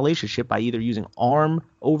half-man relationship by either using arm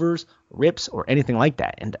overs, rips, or anything like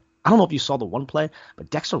that. And I don't know if you saw the one play, but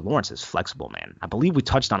Dexter Lawrence is flexible, man. I believe we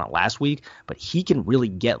touched on it last week, but he can really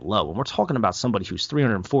get low. And we're talking about somebody who's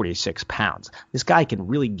 346 pounds. This guy can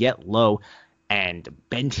really get low and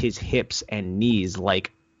bend his hips and knees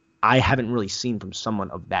like I haven't really seen from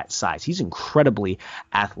someone of that size. He's incredibly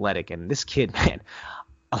athletic, and this kid, man,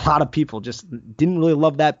 a lot of people just didn't really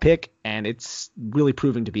love that pick, and it's really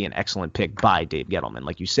proving to be an excellent pick by Dave Gettleman.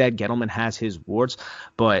 Like you said, Gettleman has his warts,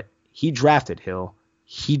 but he drafted Hill,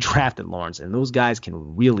 he drafted Lawrence, and those guys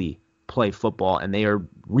can really play football, and they are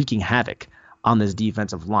wreaking havoc on this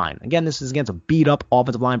defensive line. Again, this is against a beat-up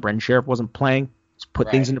offensive line. Brendan Sheriff wasn't playing. Let's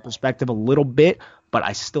put things into perspective a little bit, but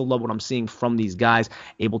I still love what I'm seeing from these guys,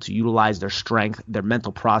 able to utilize their strength, their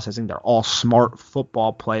mental processing. They're all smart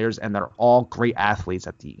football players, and they're all great athletes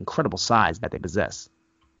at the incredible size that they possess.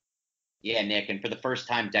 Yeah, Nick, and for the first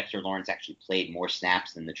time, Dexter Lawrence actually played more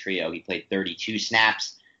snaps than the trio. He played 32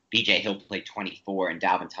 snaps. B.J. Hill played 24, and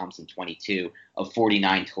Dalvin Thompson 22 of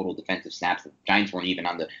 49 total defensive snaps. The Giants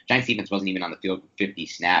defense wasn't even on the field for 50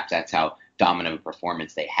 snaps. That's how dominant a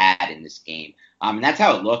performance they had in this game. And that's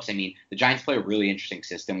how it looks. I mean, the Giants play a really interesting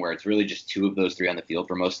system where it's really just two of those three on the field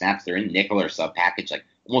for most snaps. They're in nickel or sub package like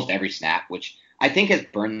almost every snap, which I think has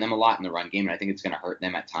burned them a lot in the run game, and I think it's going to hurt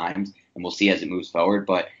them at times, and we'll see as it moves forward.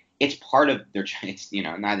 But it's part of their, I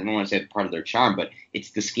don't want to say it's part of their charm, but it's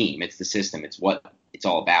the scheme, it's the system, it's what it's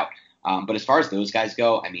all about. But as far as those guys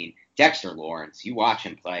go, I mean, Dexter Lawrence, you watch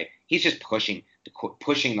him play, he's just pushing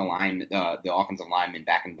the line, the offensive lineman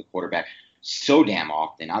back into the quarterback so damn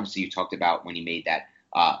often. Obviously, you talked about when he made that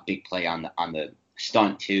big play on the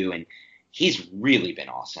stunt too, and he's really been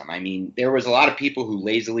awesome. I mean, there was a lot of people who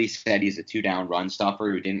lazily said he's a two-down run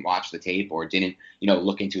stuffer who didn't watch the tape or didn't,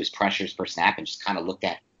 look into his pressures per snap and just kind of looked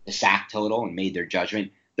at the sack total and made their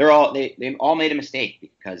judgment. They all made a mistake,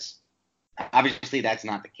 because obviously that's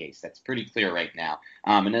not the case. That's pretty clear right now.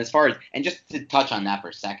 And just to touch on that for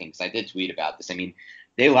a second, because I did tweet about this. I mean,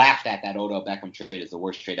 they laughed at that Odell Beckham trade as the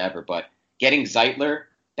worst trade ever, but getting Zeitler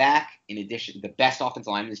back, in addition, the best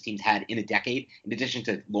offensive lineman this team's had in a decade, in addition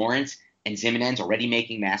to Lawrence and Zimonens already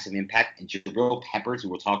making massive impact, and Jabril Peppers, who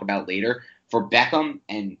we'll talk about later, for Beckham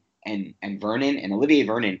and Vernon, and Olivier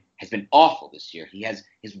Vernon has been awful this year. He has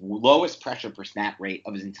his lowest pressure per snap rate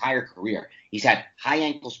of his entire career. He's had high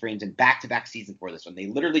ankle sprains in back-to-back seasons for this one. They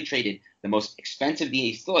literally traded the most expensive DN.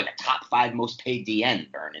 He's still like a top 5 most paid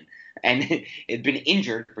DN, Vernon, and had been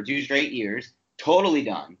injured for 2 straight years, totally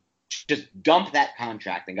done. Just dumped that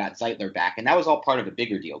contract and got Zeitler back, and that was all part of a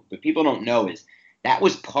bigger deal. But people don't know is that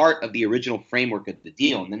was part of the original framework of the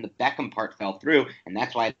deal, and then the Beckham part fell through, and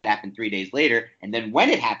that's why it happened 3 days later. And then when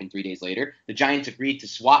it happened 3 days later, the Giants agreed to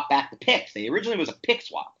swap back the picks. They originally was a pick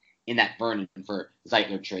swap in that Vernon for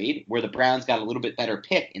Zeitler trade, where the Browns got a little bit better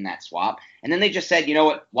pick in that swap, and then they just said, you know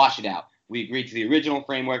what, wash it out. We agreed to the original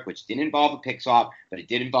framework, which didn't involve a pick swap, but it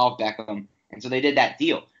did involve Beckham, and so they did that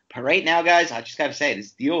deal. But right now, guys, I just got to say,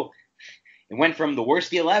 this deal, it went from the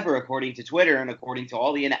worst deal ever, according to Twitter and according to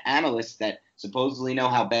all the analysts that supposedly know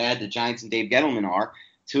how bad the Giants and Dave Gettleman are,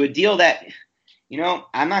 to a deal that,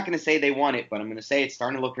 I'm not going to say they won it, but I'm going to say it's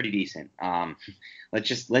starting to look pretty decent. Let's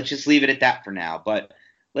just leave it at that for now. But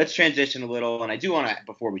let's transition a little, and I do want to,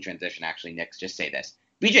 before we transition, actually, Nick, just say this.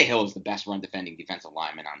 B.J. Hill is the best run-defending defensive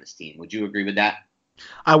lineman on this team. Would you agree with that?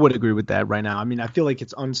 I would agree with that right now. I mean, I feel like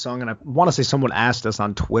it's unsung, and I want to say someone asked us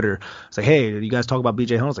on Twitter, it's like, hey, you guys talk about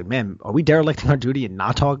B.J. Hill? I was like, man, are we derelicting our duty and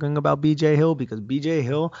not talking about B.J. Hill? Because B.J.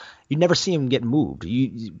 Hill, you never see him get moved.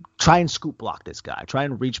 You try and scoop block this guy. Try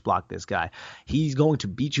and reach block this guy. He's going to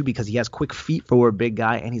beat you because he has quick feet for a big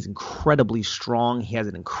guy, and he's incredibly strong. He has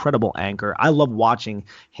an incredible anchor. I love watching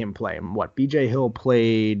him play. B.J. Hill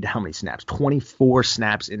played how many snaps? 24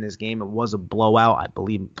 snaps in this game. It was a blowout. I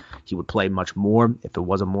believe he would play much more if it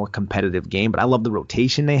was a more competitive game. But I love the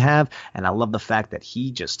rotation they have, and I love the fact that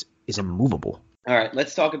he just is immovable. All right,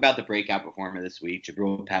 let's talk about the breakout performer this week,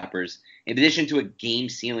 Jabril Peppers. In addition to a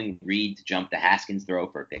game-sealing read to jump the Haskins throw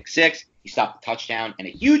for a pick 6, he stopped a touchdown and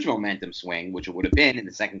a huge momentum swing, which it would have been in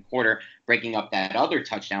the second quarter, breaking up that other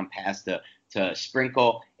touchdown pass to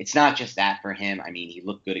Sprinkle. It's not just that for him. I mean, he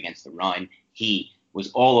looked good against the run. He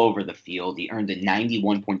was all over the field. He earned a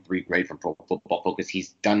 91.3 grade from Pro Football Focus. He's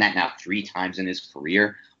done that now 3 times in his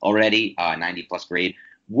career already, 90-plus grade.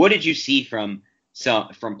 What did you see from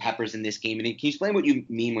Peppers in this game? And can you explain what you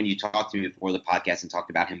mean when you talked to me before the podcast and talked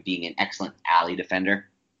about him being an excellent alley defender?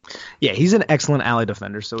 Yeah, he's an excellent alley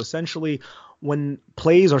defender. So essentially, when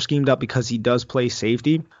plays are schemed up because he does play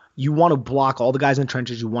safety, you want to block all the guys in the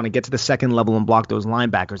trenches. You want to get to the second level and block those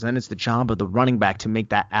linebackers. Then it's the job of the running back to make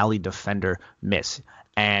that alley defender miss.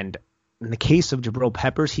 And in the case of Jabril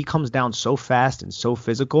Peppers, he comes down so fast and so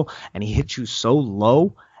physical, and he hits you so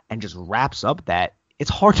low and just wraps up that it's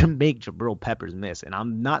hard to make Jabril Peppers miss. And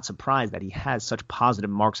I'm not surprised that he has such positive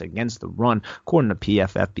marks against the run, according to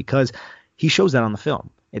PFF, because he shows that on the film.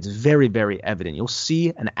 It's very, very evident. You'll see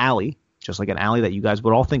an alley, just like an alley that you guys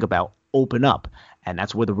would all think about, open up. And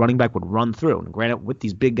that's where the running back would run through. And granted, with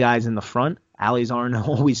these big guys in the front, alleys aren't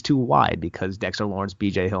always too wide because Dexter Lawrence,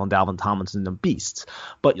 B.J. Hill, and Dalvin Tomlinson are beasts.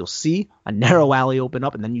 But you'll see a narrow alley open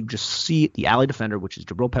up, and then you just see the alley defender, which is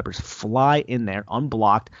Jabril Peppers, fly in there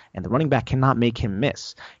unblocked, and the running back cannot make him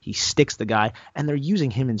miss. He sticks the guy, and they're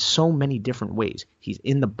using him in so many different ways. He's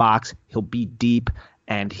in the box, he'll be deep,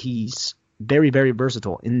 and he's very, very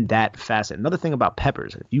versatile in that facet. Another thing about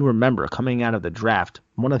Peppers, if you remember coming out of the draft,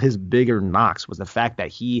 one of his bigger knocks was the fact that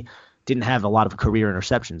he didn't have a lot of career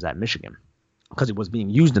interceptions at Michigan because he was being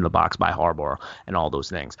used in the box by Harbaugh and all those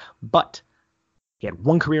things. But he had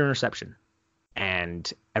 1 career interception,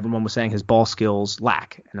 and everyone was saying his ball skills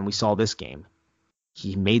lack. And then we saw this game.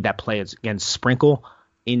 He made that play against Sprinkle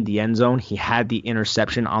in the end zone. He had the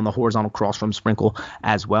interception on the horizontal cross from Sprinkle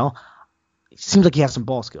as well. It seems like he has some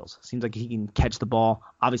ball skills. Seems like he can catch the ball.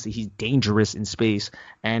 Obviously, he's dangerous in space,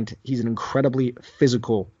 and he's an incredibly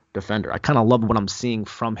physical defender. I kind of love what I'm seeing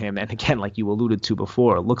from him. And again, like you alluded to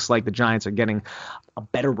before, it looks like the Giants are getting a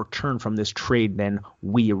better return from this trade than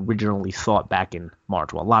we originally thought back in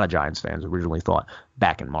March. Well, a lot of Giants fans originally thought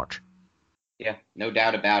back in March. Yeah, no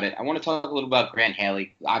doubt about it. I want to talk a little about Grant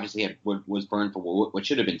Haley. Obviously, was burned for what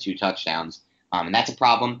should have been 2 touchdowns, and that's a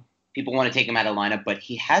problem. People want to take him out of lineup, but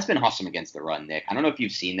he has been awesome against the run, Nick. I don't know if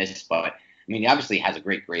you've seen this, but I mean, he obviously has a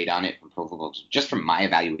great grade on it from Pro Football. Just from my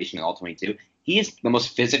evaluation of all 22, he is the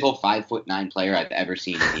most physical 5'9" player I've ever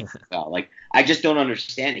seen in the NFL. Like, I just don't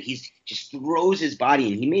understand it. He just throws his body,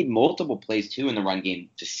 and he made multiple plays too in the run game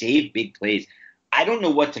to save big plays. I don't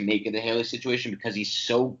know what to make of the Haley situation because he's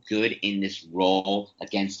so good in this role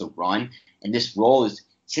against the run, and this role is,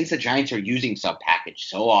 since the Giants are using sub package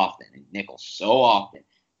so often and nickel so often,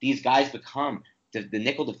 these guys become the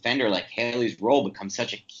nickel defender, like Haley's role, becomes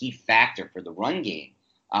such a key factor for the run game.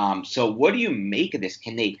 So what do you make of this?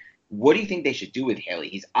 What do you think they should do with Haley?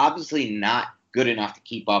 He's obviously not good enough to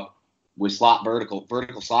keep up with vertical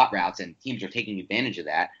slot routes, and teams are taking advantage of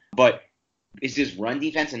that. But is his run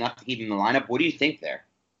defense enough to keep him in the lineup? What do you think there?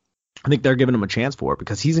 I think they're giving him a chance for it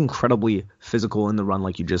because he's incredibly physical in the run,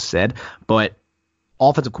 like you just said. But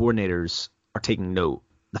offensive coordinators are taking note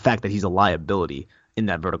the fact that he's a liability in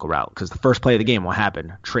that vertical route, because the first play of the game, what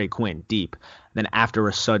happened? Trey Quinn deep. Then after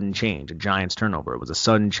a sudden change, a Giants turnover, it was a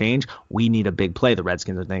sudden change. We need a big play. The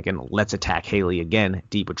Redskins are thinking, let's attack Haley again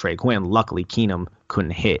deep with Trey Quinn. Luckily, Keenum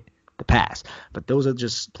couldn't hit the pass. But those are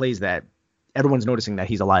just plays that everyone's noticing that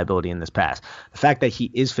he's a liability in this pass. The fact that he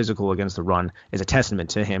is physical against the run is a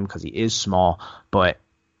testament to him because he is small. But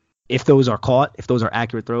if those are caught, if those are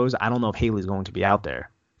accurate throws, I don't know if Haley's going to be out there,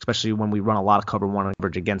 especially when we run a lot of cover 1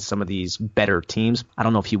 coverage against some of these better teams. I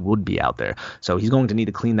don't know if he would be out there. So he's going to need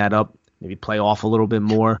to clean that up, maybe play off a little bit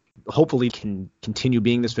more. Hopefully can continue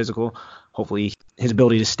being this physical. Hopefully his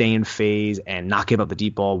ability to stay in phase and not give up the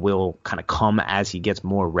deep ball will kind of come as he gets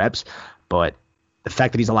more reps. But the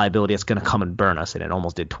fact that he's a liability, it's going to come and burn us, and it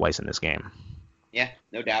almost did twice in this game. Yeah,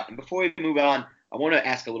 no doubt. And before we move on, I want to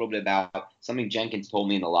ask a little bit about something Jenkins told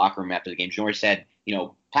me in the locker room after the game. Janoris said,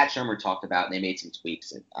 Pat Shurmur talked about, and they made some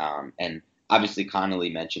tweaks. And obviously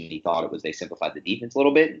Connolly mentioned he thought it was they simplified the defense a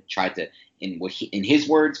little bit and tried to, in his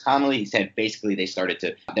words, Connolly, he said basically they started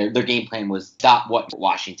to, their game plan was stop what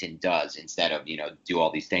Washington does instead of, do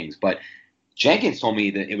all these things. But Jenkins told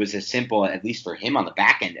me that it was as simple, at least for him on the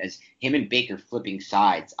back end, as him and Baker flipping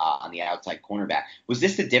sides on the outside cornerback. Was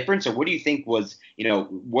this the difference, or what do you think was,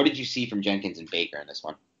 what did you see from Jenkins and Baker in this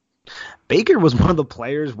one? Baker was one of the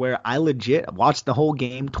players where I legit watched the whole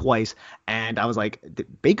game twice, and I was like,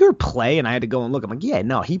 did Baker play? And I had to go and look. I'm like, yeah,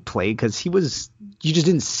 no, he played because you just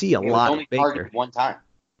didn't see a lot of Baker. Targeted one time.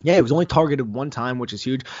 Yeah, he was only targeted one time, which is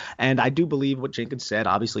huge. And I do believe what Jenkins said.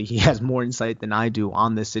 Obviously, he has more insight than I do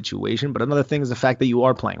on this situation. But another thing is the fact that you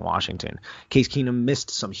are playing Washington. Case Keenum missed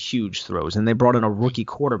some huge throws, and they brought in a rookie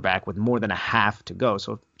quarterback with more than a half to go.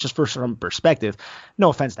 So just for some perspective, no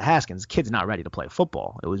offense to Haskins, the kid's not ready to play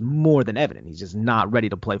football. It was more than evident. He's just not ready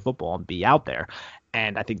to play football and be out there.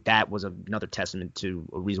 And I think that was another testament to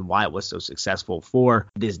a reason why it was so successful for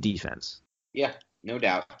this defense. Yeah, no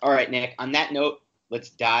doubt. All right, Nick, on that note, let's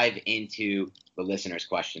dive into the listeners'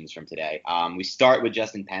 questions from today. We start with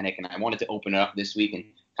Justin Panic, and I wanted to open it up this week and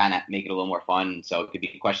kind of make it a little more fun, so it could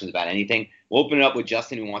be questions about anything. We'll open it up with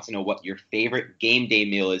Justin, who wants to know what your favorite game day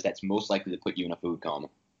meal is that's most likely to put you in a food coma.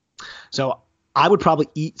 So I would probably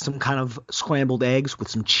eat some kind of scrambled eggs with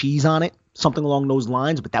some cheese on it, something along those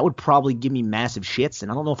lines, but that would probably give me massive shits, and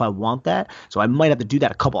I don't know if I want that, so I might have to do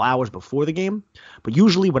that a couple hours before the game. But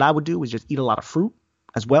usually what I would do is just eat a lot of fruit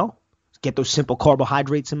as well. Get those simple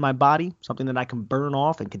carbohydrates in my body, something that I can burn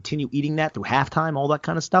off and continue eating that through halftime, all that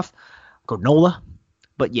kind of stuff. Granola.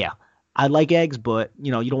 But yeah, I like eggs, but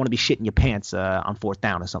you don't want to be shitting your pants on fourth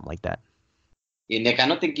down or something like that. Yeah, Nick, I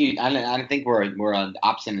don't think we're on the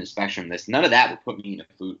opposite end of the spectrum. None of that would put me in a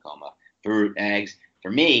food coma. Fruit, eggs.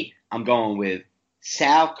 For me, I'm going with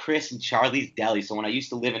Sal, Chris, and Charlie's Deli. So when I used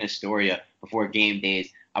to live in Astoria before game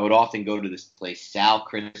days, I would often go to this place, Sal,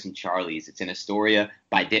 Chris, and Charlie's. It's in Astoria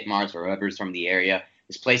by Ditmars or whoever's from the area.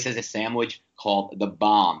 This place has a sandwich called The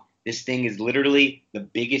Bomb. This thing is literally the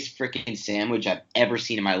biggest freaking sandwich I've ever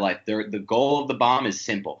seen in my life. The goal of The Bomb is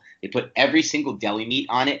simple. They put every single deli meat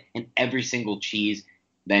on it and every single cheese.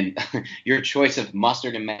 Then your choice of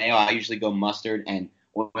mustard and mayo. I usually go mustard and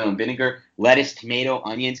oil and vinegar, lettuce, tomato,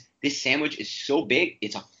 onions. This sandwich is so big,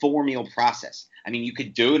 it's a 4-meal process. I mean, you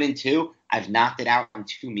could do it in 2. I've knocked it out in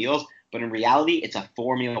 2 meals, but in reality, it's a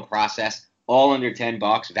 4-meal process, all under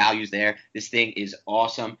 $10. Values there. This thing is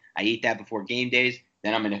awesome. I eat that before game days.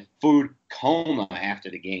 Then I'm in a food coma after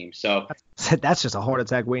the game. So that's just a heart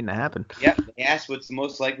attack waiting to happen. Yep. They asked what's the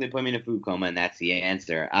most likely to put me in a food coma, and that's the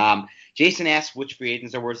answer. Jason asked which free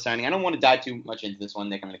agents are worth signing. I don't want to dive too much into this one,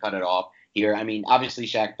 Nick. I'm going to cut it off here. I mean, obviously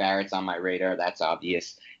Shaq Barrett's on my radar. That's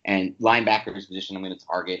obvious. And linebackers position I'm going to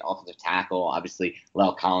target. Offensive tackle, obviously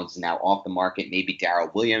La'el Collins is now off the market. Maybe Darrell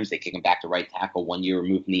Williams. They kick him back to right tackle 1 year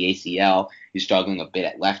removed from the ACL. He's struggling a bit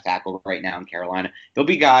at left tackle right now in Carolina. There'll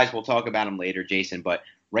be guys. We'll talk about them later, Jason. But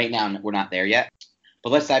right now we're not there yet.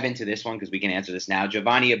 But let's dive into this one because we can answer this now.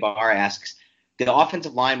 Giovanni Ibarra asks, the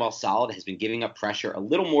offensive line, while solid, has been giving up pressure a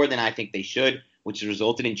little more than I think they should, which has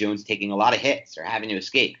resulted in Jones taking a lot of hits or having to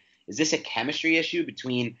escape. Is this a chemistry issue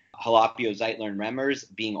between Jalapio, Zeitler, and Remmers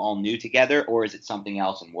being all new together, or is it something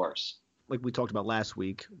else and worse? Like we talked about last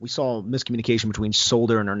week, we saw miscommunication between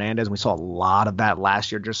Solder and Hernandez, and we saw a lot of that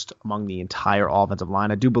last year just among the entire offensive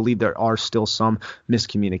line. I do believe there are still some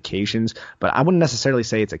miscommunications, but I wouldn't necessarily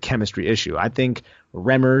say it's a chemistry issue. I think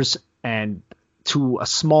Remmers and to a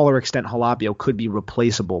smaller extent Jalapio could be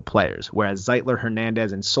replaceable players, whereas Zeitler,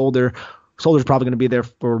 Hernandez, and Solder's probably going to be there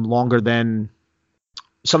for longer than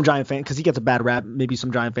some Giant fans, because he gets a bad rap. Maybe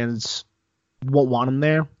some Giant fans won't want him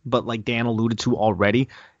there, but like Dan alluded to already,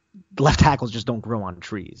 left tackles just don't grow on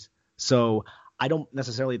trees. So I don't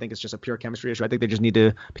necessarily think it's just a pure chemistry issue. I think they just need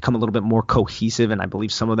to become a little bit more cohesive, and I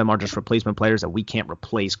believe some of them are just replacement players that we can't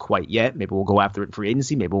replace quite yet. Maybe we'll go after it in free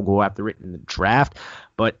agency. Maybe we'll go after it in the draft.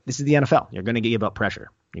 But this is the NFL. You're going to give up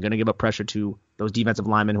pressure. You're going to give up pressure to those defensive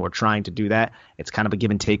linemen who are trying to do that. It's kind of a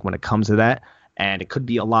give and take when it comes to that, and it could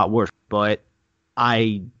be a lot worse. But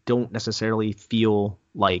I don't necessarily feel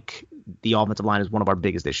like the offensive line is one of our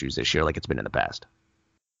biggest issues this year like it's been in the past.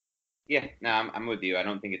 Yeah, no, I'm with you. I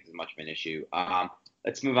don't think it's as much of an issue.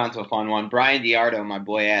 Let's move on to a fun one. Brian Diardo, my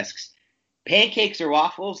boy, asks, pancakes or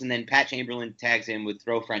waffles? And then Pat Chamberlain tags in with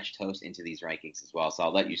throw French toast into these rankings as well. So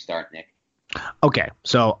I'll let you start, Nick. Okay,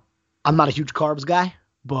 so I'm not a huge carbs guy,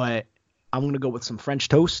 but I'm going to go with some French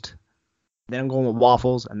toast. Then I'm going with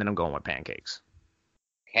waffles, and then I'm going with pancakes.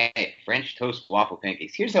 Okay, French toast, waffle,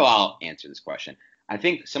 pancakes. Here's how I'll answer this question. I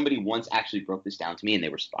think somebody once actually broke this down to me, and they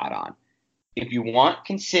were spot on. If you want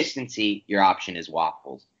consistency, your option is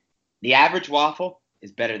waffles. The average waffle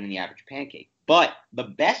is better than the average pancake, but the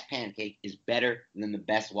best pancake is better than the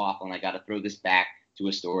best waffle, and I got to throw this back to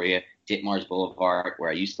Astoria, Ditmars Boulevard, where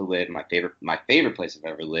I used to live, my favorite place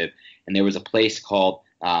I've ever lived, and there was a place called,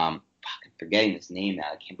 I'm forgetting this name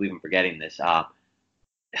now. I can't believe I'm forgetting this. All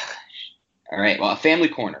right, well, Family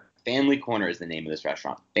Corner. Family Corner is the name of this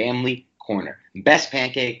restaurant. Family Corner. Best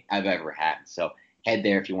pancake I've ever had. So head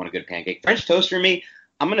there if you want a good pancake. French toast for me,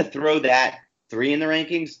 I'm going to throw that 3 in the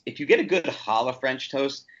rankings. If you get a good challah French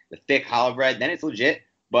toast, the thick challah bread, then it's legit.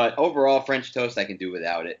 But overall, French toast, I can do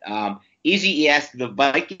without it. Easy ES, the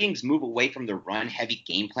Vikings move away from the run-heavy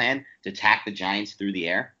game plan to attack the Giants through the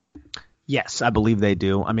air? Yes, I believe they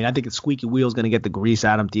do. I mean, I think the squeaky wheel is going to get the grease.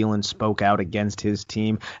 Adam Thielen spoke out against his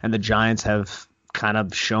team, and the Giants have kind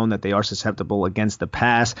of shown that they are susceptible against the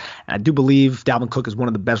pass. And I do believe Dalvin Cook is one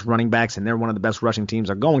of the best running backs, and they're one of the best rushing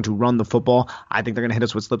teams. Are going to run the football. I think they're going to hit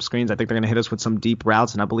us with slip screens. I think they're going to hit us with some deep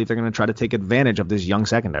routes, and I believe they're going to try to take advantage of this young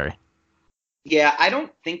secondary. Yeah, I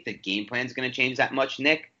don't think the game plan is going to change that much,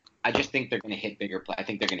 Nick. I just think they're going to hit bigger play. I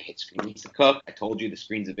think they're going to hit screens to Cook. I told you the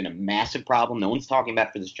screens have been a massive problem. No one's talking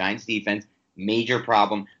about for this Giants defense. Major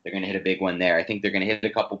problem. They're going to hit a big one there. I think they're going to hit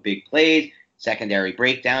a couple big plays, secondary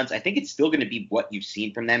breakdowns. I think it's still going to be what you've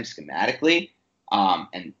seen from them schematically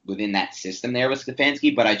and within that system there with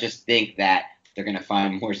Stefanski, but I just think that they're going to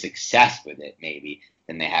find more success with it maybe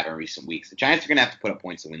than they have in recent weeks. The Giants are going to have to put up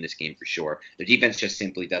points to win this game for sure. Their defense just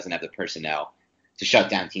simply doesn't have the personnel to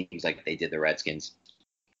shut down teams like they did the Redskins.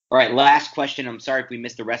 All right, last question. I'm sorry if we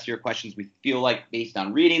missed the rest of your questions. We feel like, based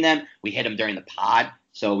on reading them, we hit them during the pod,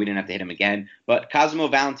 so we didn't have to hit them again. But Cosmo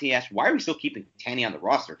Valenti asked, why are we still keeping Tanny on the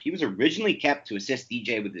roster? If he was originally kept to assist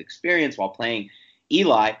DJ with his experience while playing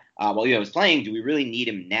Eli, while Eli was playing, do we really need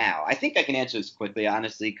him now? I think I can answer this quickly,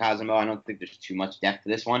 honestly, Cosmo. I don't think there's too much depth to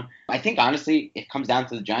this one. I think, honestly, it comes down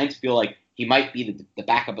to the Giants feel like he might be the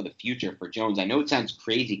backup of the future for Jones. I know it sounds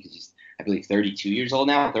crazy because he's, I believe, 32 years old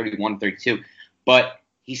now, 31, 32. But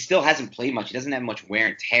he still hasn't played much. He doesn't have much wear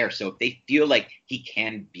and tear. So if they feel like he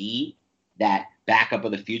can be that backup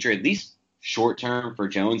of the future, at least short term for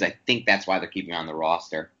Jones, I think that's why they're keeping him on the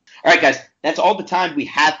roster. All right, guys, that's all the time we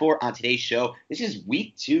have for on today's show. This is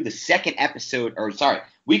week 2, the second episode,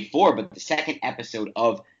 week 4, but the second episode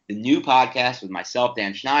of the new podcast with myself,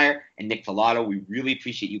 Dan Schneier, and Nick Filato. We really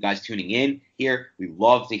appreciate you guys tuning in here. We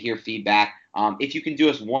love to hear feedback. If you can do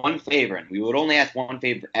us one favor, and we would only ask one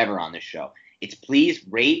favor ever on this show, it's please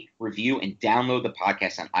rate, review, and download the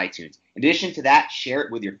podcast on iTunes. In addition to that, share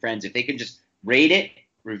it with your friends. If they can just rate it,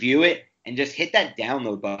 review it, and just hit that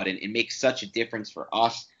download button, it makes such a difference for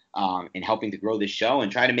us in helping to grow this show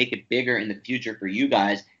and try to make it bigger in the future for you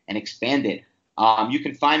guys and expand it. You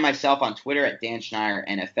can find myself on Twitter at Dan Schneier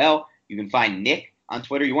NFL. You can find Nick on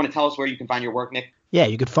Twitter. You want to tell us where you can find your work, Nick? Yeah,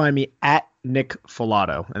 you can find me at Nick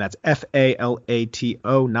Filato, and that's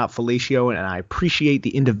Falato, not Felicio, and I appreciate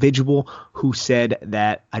the individual who said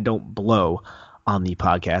that I don't blow on the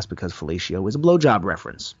podcast because Felicio is a blowjob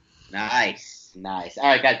reference. Nice. All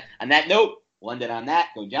right, guys, on that note, we'll end it on that.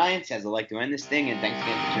 Go Giants, as I like to end this thing, and thanks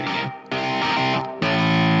again for tuning in.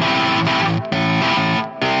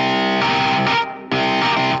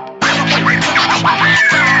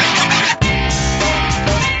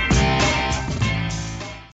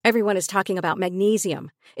 Everyone is talking about magnesium.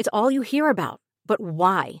 It's all you hear about. But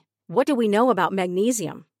why? What do we know about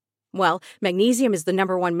magnesium? Well, magnesium is the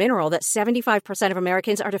number one mineral that 75% of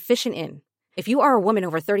Americans are deficient in. If you are a woman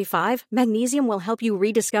over 35, magnesium will help you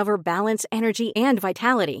rediscover balance, energy, and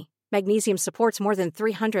vitality. Magnesium supports more than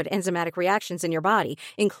 300 enzymatic reactions in your body,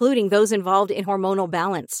 including those involved in hormonal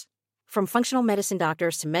balance. From functional medicine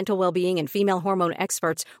doctors to mental well-being and female hormone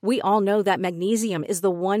experts, we all know that magnesium is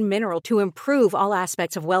the one mineral to improve all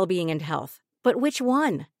aspects of well-being and health. But which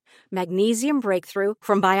one? Magnesium Breakthrough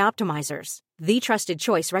from Bioptimizers, the trusted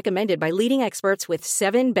choice recommended by leading experts with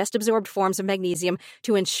 7 best-absorbed forms of magnesium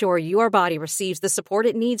to ensure your body receives the support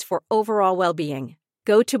it needs for overall well-being.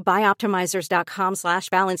 Go to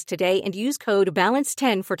bioptimizers.com/balance today and use code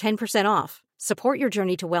BALANCE10 for 10% off. Support your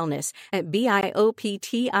journey to wellness at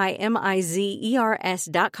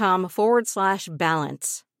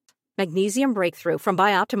bioptimizers.com/balance. Magnesium Breakthrough from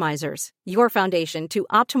Bioptimizers, your foundation to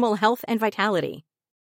optimal health and vitality.